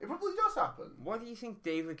 It probably does happen. Why do you think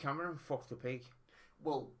David Cameron fucked a pig?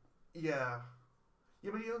 Well, yeah,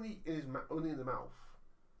 but he only in the mouth,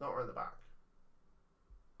 not around the back.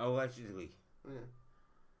 Allegedly. Yeah.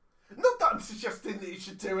 Not that I'm suggesting that you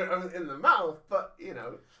should do it in the mouth, but you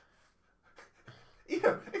know, if you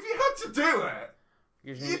had to do it,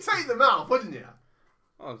 you'd take the mouth, wouldn't you?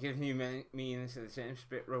 Oh, giving you me into the same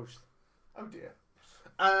spit roast. Oh dear.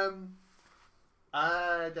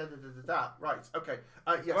 Right. Okay.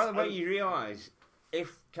 Yes. By the way, you realise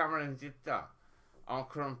if Cameron did that, our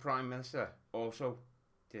current Prime Minister also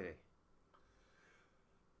did it.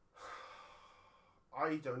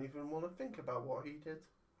 I don't even want to think about what he did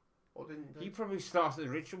or didn't do. He probably started the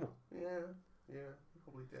ritual. Yeah, he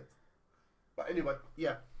probably did. But anyway,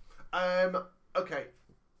 yeah. Okay.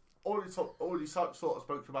 Already sort of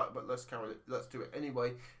spoke about it, but let's do it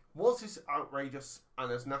anyway. Was this outrageous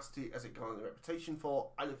and as nasty as it got a reputation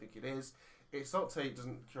for? I don't think it is. It's not to say it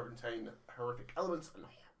doesn't contain horrific elements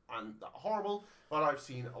and that horrible, but I've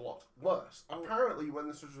seen a lot worse. Oh. Apparently, when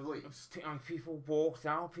this was released, people walked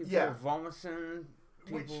out, people were vomiting.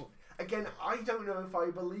 Which, again, I don't know if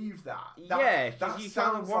I believe that. Because you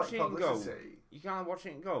can't watch it and go. You can't watch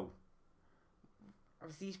it and go.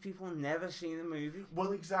 Have these people never seen the movie?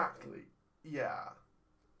 Well, exactly. Yeah.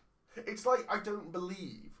 It's like, I don't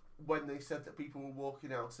believe when they said that people were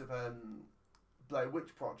walking out of Blair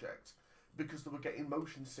Witch Project because they were getting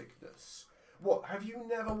motion sickness. What, have you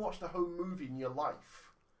never watched a home movie in your life?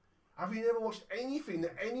 Have you never watched anything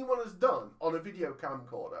that anyone has done on a video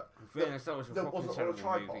camcorder that wasn't on a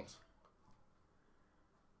tripod? Movie.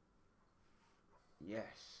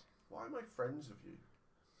 Yes. Why am I friends of you?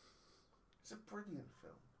 It's a brilliant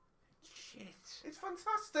film. It's shit. It's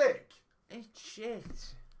fantastic. It's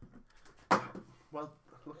shit. Well,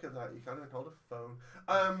 look at that. You can't even hold a phone.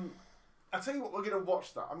 I'll tell you what, we're going to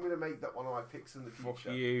watch that. I'm going to make that one of my picks in the future.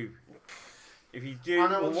 Fuck you. If you do,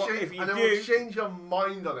 and I will change your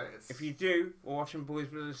mind on it. If you do, we're watching Blues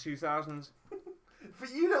Brothers 2000.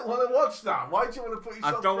 But you don't want to watch that. Why do you want to put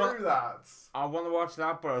yourself through that? I want to watch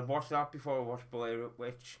that, but I'd watch that before I watch Blair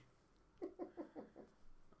Witch.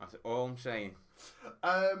 That's all I'm saying.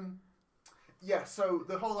 Yeah, so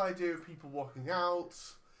the whole idea of people walking out.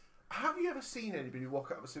 Have you ever seen anybody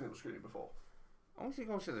walk out of a cinema screening before? I want to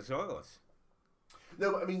go to the toilet.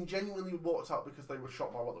 No, but I mean genuinely walked out because they were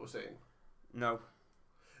shocked by what they were seeing. No.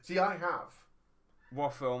 See, I have.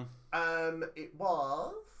 What film? It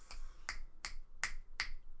was...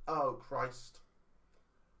 Oh, Christ.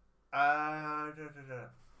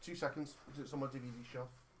 2 seconds. It's on my DVD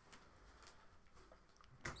shelf.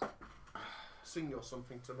 Sing or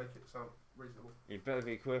something to make it sound reasonable. You'd better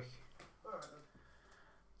be quick. Alright then.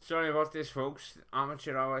 Sorry about this, folks.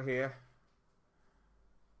 Amateur hour here.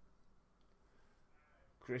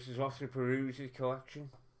 Chris is off to peruse his collection.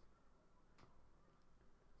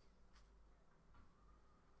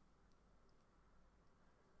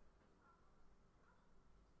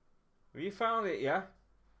 Have you found it, yeah?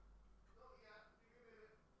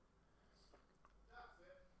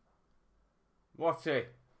 What's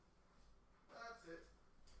it? That's it.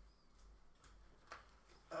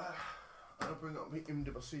 I'll bring up my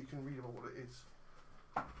IMDb so you can read about what it is.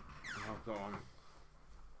 Oh, go on.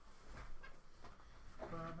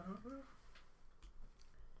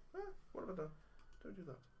 Don't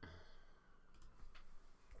do that.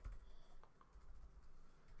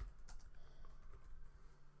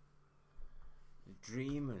 The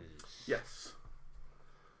Dreamers. Yes.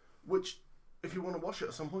 Which, if you want to watch it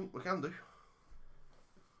at some point, we can do.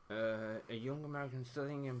 A young American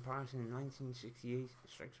studying in Paris in 1968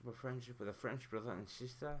 strikes up a friendship with a French brother and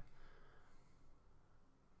sister.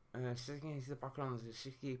 Setting against the background of the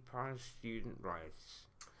 68 Paris student riots.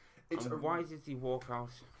 Why did he walk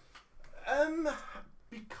out?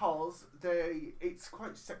 Because it's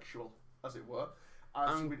quite sexual, as it were.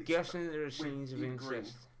 I'm guessing there are scenes of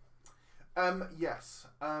incest. Yes.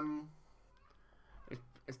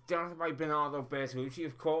 It's directed by Bernardo Bertolucci,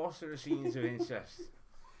 of course there are scenes of incest.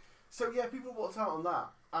 So yeah, people walked out on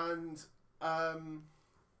that, and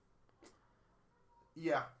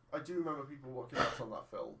yeah, I do remember people walking out on that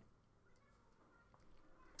film.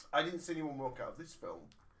 I didn't see anyone walk out of this film,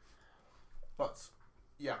 but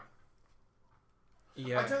yeah.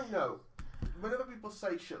 Yeah. I don't know. Whenever people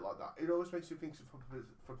say shit like that, it always makes you think it's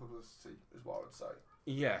for publicity, is what I would say.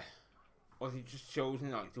 Yeah. Or they've just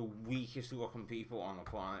chosen like the weakest looking people on the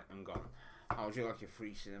planet and gone, how would you like your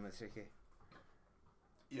free cinema ticket?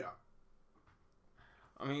 Yeah.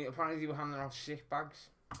 I mean, apparently they were handing out sick bags.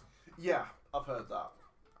 Yeah, I've heard that.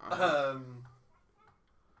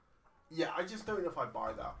 Yeah, I just don't know if I'd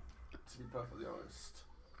buy that, to be perfectly honest.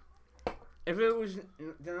 If it was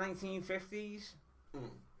the 1950s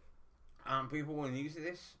and people were new to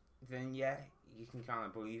this, then yeah, you can kind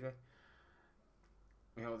of believe it.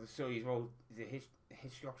 You know, the stories about the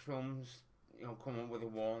Hitchcock films, you know, coming with a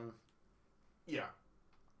one. Yeah.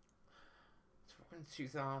 It's fucking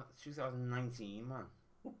 2019, man.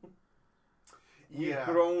 Yeah. We've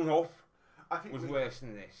grown up. I think was worse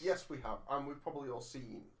than this. Yes, we have, and we've probably all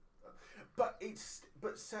seen. But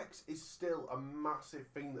sex is still a massive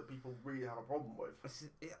thing that people really have a problem with.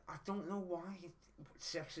 I don't know why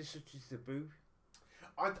sex is such a taboo.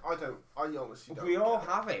 I don't. I honestly don't. We all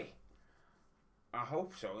have it. I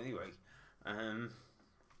hope so, anyway.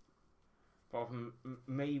 Apart from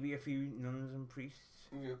maybe a few nuns and priests.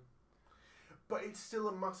 Yeah. But it's still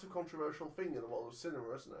a massive controversial thing in the world of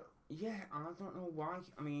cinema, isn't it? Yeah, and I don't know why.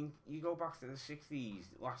 I mean, you go back to the 60s,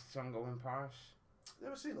 Last Tango in Paris.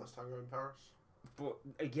 Never seen Last Tango in Paris. But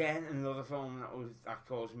again, another film that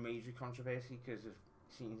caused major controversy because of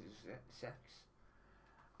scenes of sex.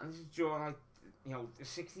 And this is during, like, you know, the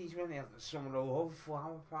 60s when they had the Summer of Love,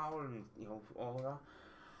 Flower Power, and, you know, all of that.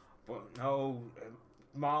 But no,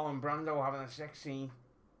 Marlon Brando having a sex scene.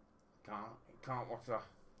 Can't watch that.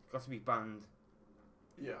 Got to be banned.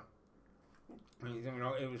 Yeah. I mean, you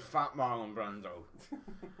know, it was fat Marlon Brando.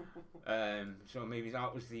 So maybe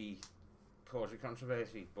that was the cause of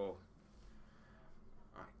controversy, but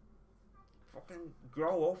fucking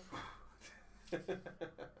grow up.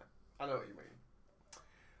 I know what you mean.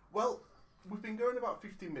 Well, we've been going about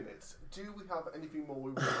 15 minutes. Do we have anything more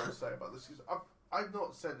we want to say about this? Because I've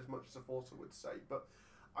not said as much as I thought I would say, but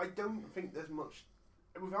I don't think there's much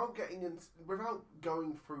without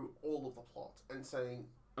going through all of the plot and saying.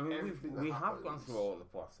 I mean, we have gone through all the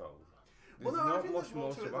plot though. There's not much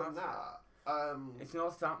more to it than that. It's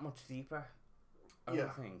not that much deeper. I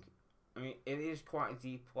don't think. I mean, it is quite a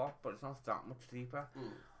deep plot, but it's not that much deeper.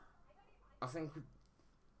 I think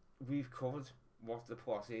we've covered what the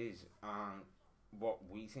plot is and what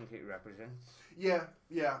we think it represents. Yeah,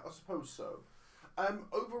 I suppose so.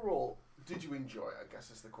 Overall, did you enjoy it? I guess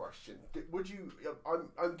is the question. Would you?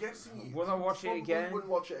 I'm guessing. Would I watch it again? Wouldn't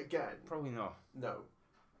watch it again. Probably not. No.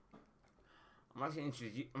 I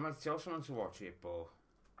might tell someone to watch it, but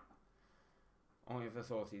only if I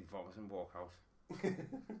thought he'd vomit and walk out.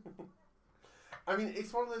 I mean,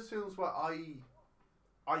 it's one of those films where I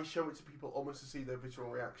show it to people almost to see their visceral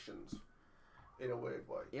reactions, in a weird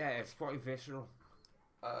way. Yeah, it's quite visceral.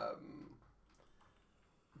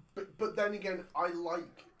 But then again, I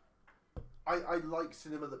like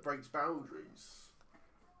cinema that breaks boundaries.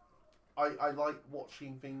 I like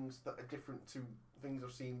watching things that are different to things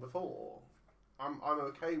I've seen before. I'm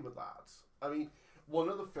okay with that. I mean, one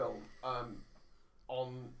other film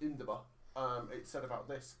on Indaba, it said about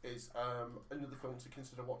this is another film to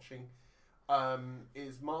consider watching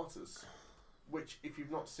is Martyrs, which if you've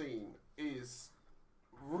not seen is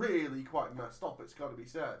really quite messed up. It's got to be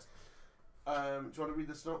said. Do you want to read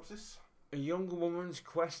the synopsis? A young woman's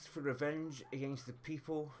quest for revenge against the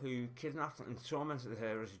people who kidnapped and tormented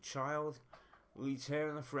her as a child leads her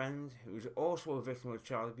and a friend, who is also a victim of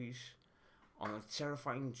child abuse, on a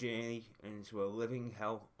terrifying journey into a living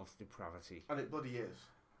hell of depravity. And it bloody is.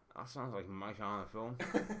 That sounds like my kind of film.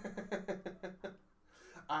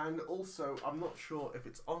 And also, I'm not sure if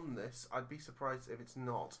it's on this. I'd be surprised if it's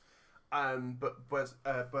not. But Bes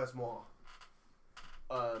Noir.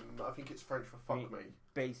 I think it's French for fuck me.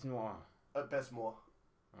 Base Noir. Bes Noir.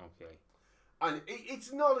 Okay. And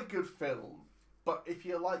it's not a good film, but if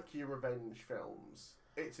you like your revenge films,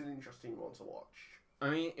 it's an interesting one to watch. I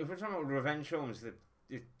mean, if we're talking about revenge films, the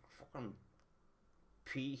fucking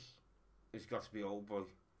peak has got to be Old Boy.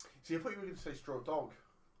 See, I thought you were going to say Straw Dog.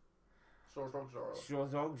 Straw Dogs are alright. Straw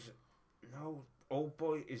Dogs, no. Old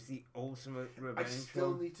Boy is the ultimate revenge I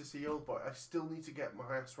still film. need to see Old Boy. I still need to get my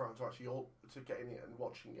ass around to actually to getting it and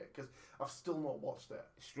watching it, because I've still not watched it.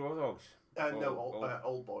 Straw Dogs?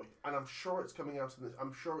 Old Boy. And I'm sure it's coming out in this.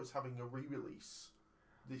 I'm sure it's having a re-release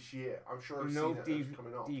this year. I'm sure I've seen it as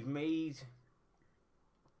coming up. They've made...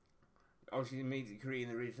 Obviously, they made the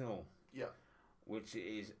Korean original. Yeah. Which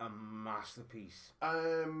is a masterpiece.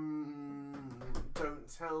 Don't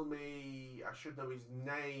tell me. I should know his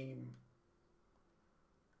name.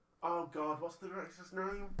 Oh God, what's the director's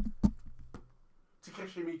name?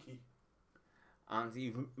 Takeshi Miike. And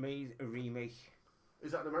they've made a remake.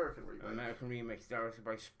 Is that an American remake? An American remake directed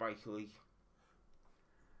by Spike Lee.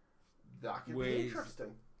 That could be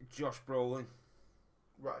interesting. Josh Brolin.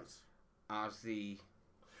 Right. As the...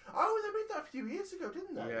 Oh, they made that a few years ago,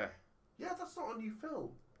 didn't they? Yeah. Yeah, that's not a new film.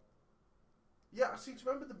 Yeah, I seem to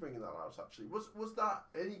remember them bringing that out, actually. Was that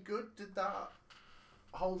any good? Did that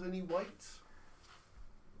hold any weight?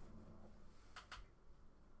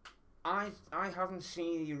 I hadn't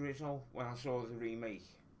seen the original when I saw the remake.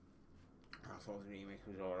 I thought the remake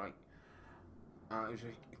was alright. And it was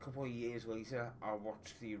a couple of years later, I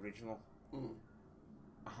watched the original.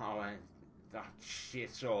 I went, that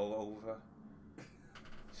shit's all over.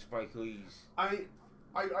 Spike Lee's.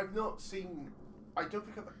 I've not seen... I don't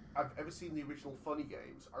think I've ever seen the original Funny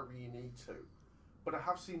Games. I really need to. But I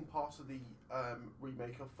have seen parts of the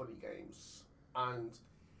remake of Funny Games. And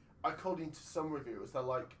according to some reviewers, they're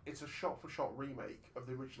like, it's a shot-for-shot remake of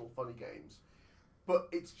the original Funny Games. But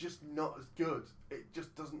it's just not as good. It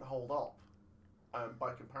just doesn't hold up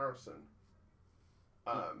by comparison.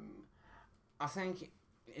 I think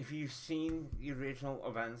if you've seen the original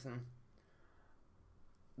of anything,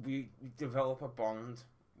 we develop a bond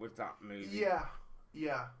with that movie.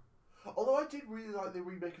 Yeah. Although I did really like the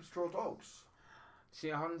remake of Straw Dogs.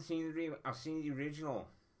 See, I haven't seen the remake. I've seen the original,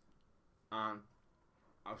 and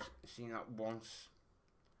I've seen that once.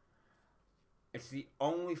 It's the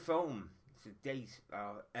only film to date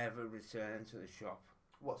I'll ever return to the shop.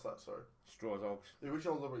 What's that, sorry? Straw Dogs. The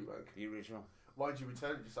original or the remake? The original. Why did you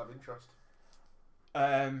return it? Just out of interest?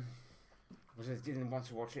 Because I didn't want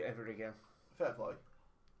to watch it ever again. Fair play.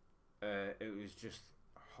 It was just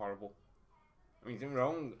horrible. I mean, don't get me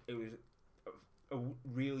wrong, it was a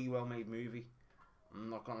really well-made movie. I'm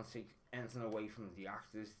not going to take anything away from the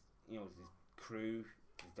actors, the crew,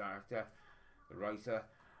 the director, the writer,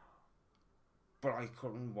 but I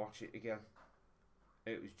couldn't watch it again.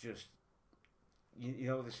 It was just, you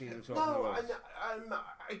know the scene I'm talking about. And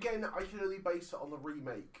again, I can only base it on the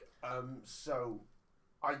remake, so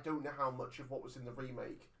I don't know how much of what was in the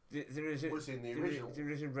remake was in the original. There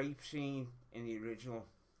is a rape scene in the original.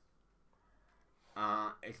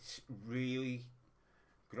 It's really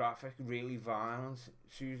graphic, really violent.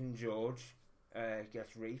 Susan George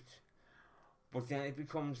gets raped, but then it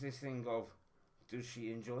becomes this thing of, does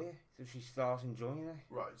she enjoy it? Does she start enjoying it?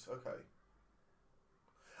 Right, okay.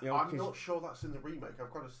 I'm not sure that's in the remake,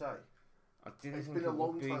 I've got to say. It's been a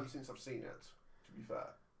long time since I've seen it, to be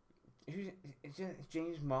fair. Is it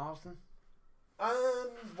James Marsden?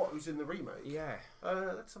 Who's in the remake? Yeah.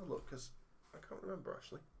 Let's have a look, because I can't remember,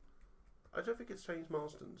 actually. I don't think it's James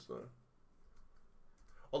Marsden's, though.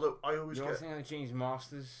 Although, I always get... You're thinking of James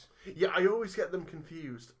Masters? Yeah, I always get them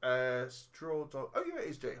confused. Straw Dog... Oh, yeah, it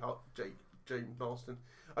is James Marsden.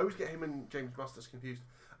 I always get him and James Masters confused.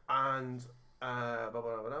 And...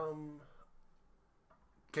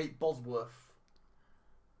 Kate Bosworth,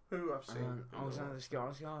 who I've seen. Alexander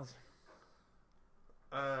Skarsgård.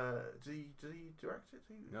 Did he direct it?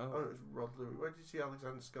 No. Oh, it was Rod Louis. Where did you see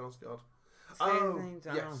Alexander Skarsgård?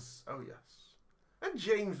 Yes. Oh, yes. And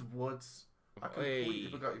James Woods. I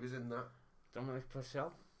completely forgot he was in that. Dominic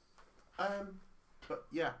Purcell. But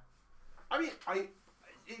yeah, I mean,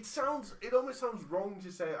 it almost sounds wrong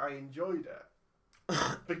to say I enjoyed it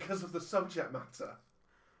because of the subject matter.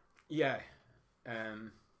 Yeah. I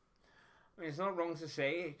mean, it's not wrong to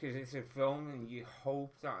say it because it's a film and you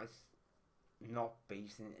hope that it's not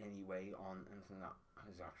based in any way on anything that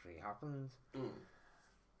has actually happened.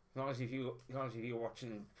 Not as if you're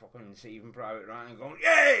watching fucking Saving Private Ryan and going,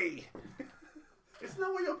 yay! Isn't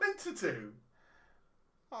that what you're meant to do?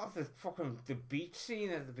 Oh, the beach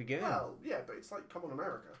scene at the beginning. Well, yeah, but it's like, come on,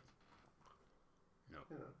 America. No.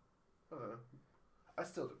 I don't know. I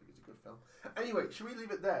still don't think it's a good film. Anyway, should we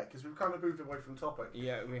leave it there? Because we've kind of moved away from topic.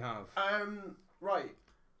 Yeah, we have. Right.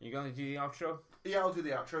 You going to do the outro? Yeah, I'll do the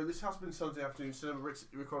outro. This has been Sunday Afternoon Cinema,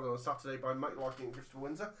 recorded on Saturday by Mike Larkin and Christopher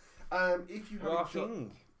Windsor. If you have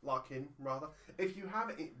Larkin, rather. If you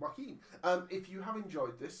have if you have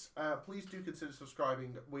enjoyed this, please do consider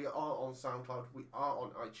subscribing. We are on SoundCloud. We are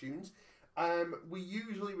on iTunes. We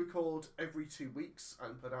usually record every 2 weeks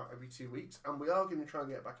and put out every 2 weeks, and we are going to try and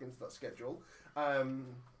get back into that schedule.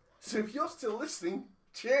 So if you're still listening,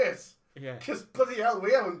 cheers. Yeah. Because bloody hell,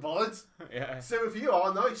 we haven't bothered. Yeah. So if you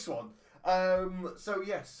are, nice one. So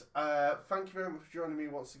yes, thank you very much for joining me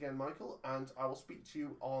once again, Michael, and I will speak to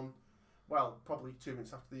you on, well, probably 2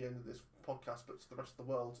 minutes after the end of this podcast, but to the rest of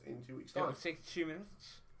the world in 2 weeks' time. It'll take 2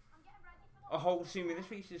 minutes. A whole 2 minutes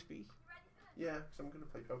for you to speak. Yeah, because I'm going to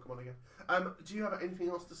play Pokemon again. Do you have anything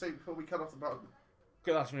else to say before we cut off the button?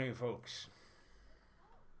 Good afternoon, folks.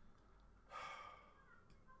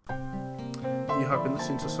 You have been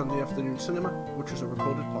listening to Sunday Afternoon Cinema, which is a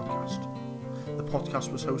recorded podcast. The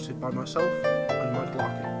podcast was hosted by myself and Mike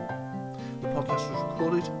Larkin. The podcast was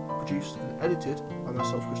recorded, produced and edited by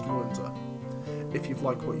myself, Christopher Windsor. If you've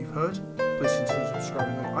liked what you've heard, please consider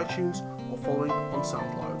subscribing on iTunes or following on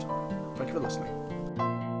SoundCloud. Thank you for listening.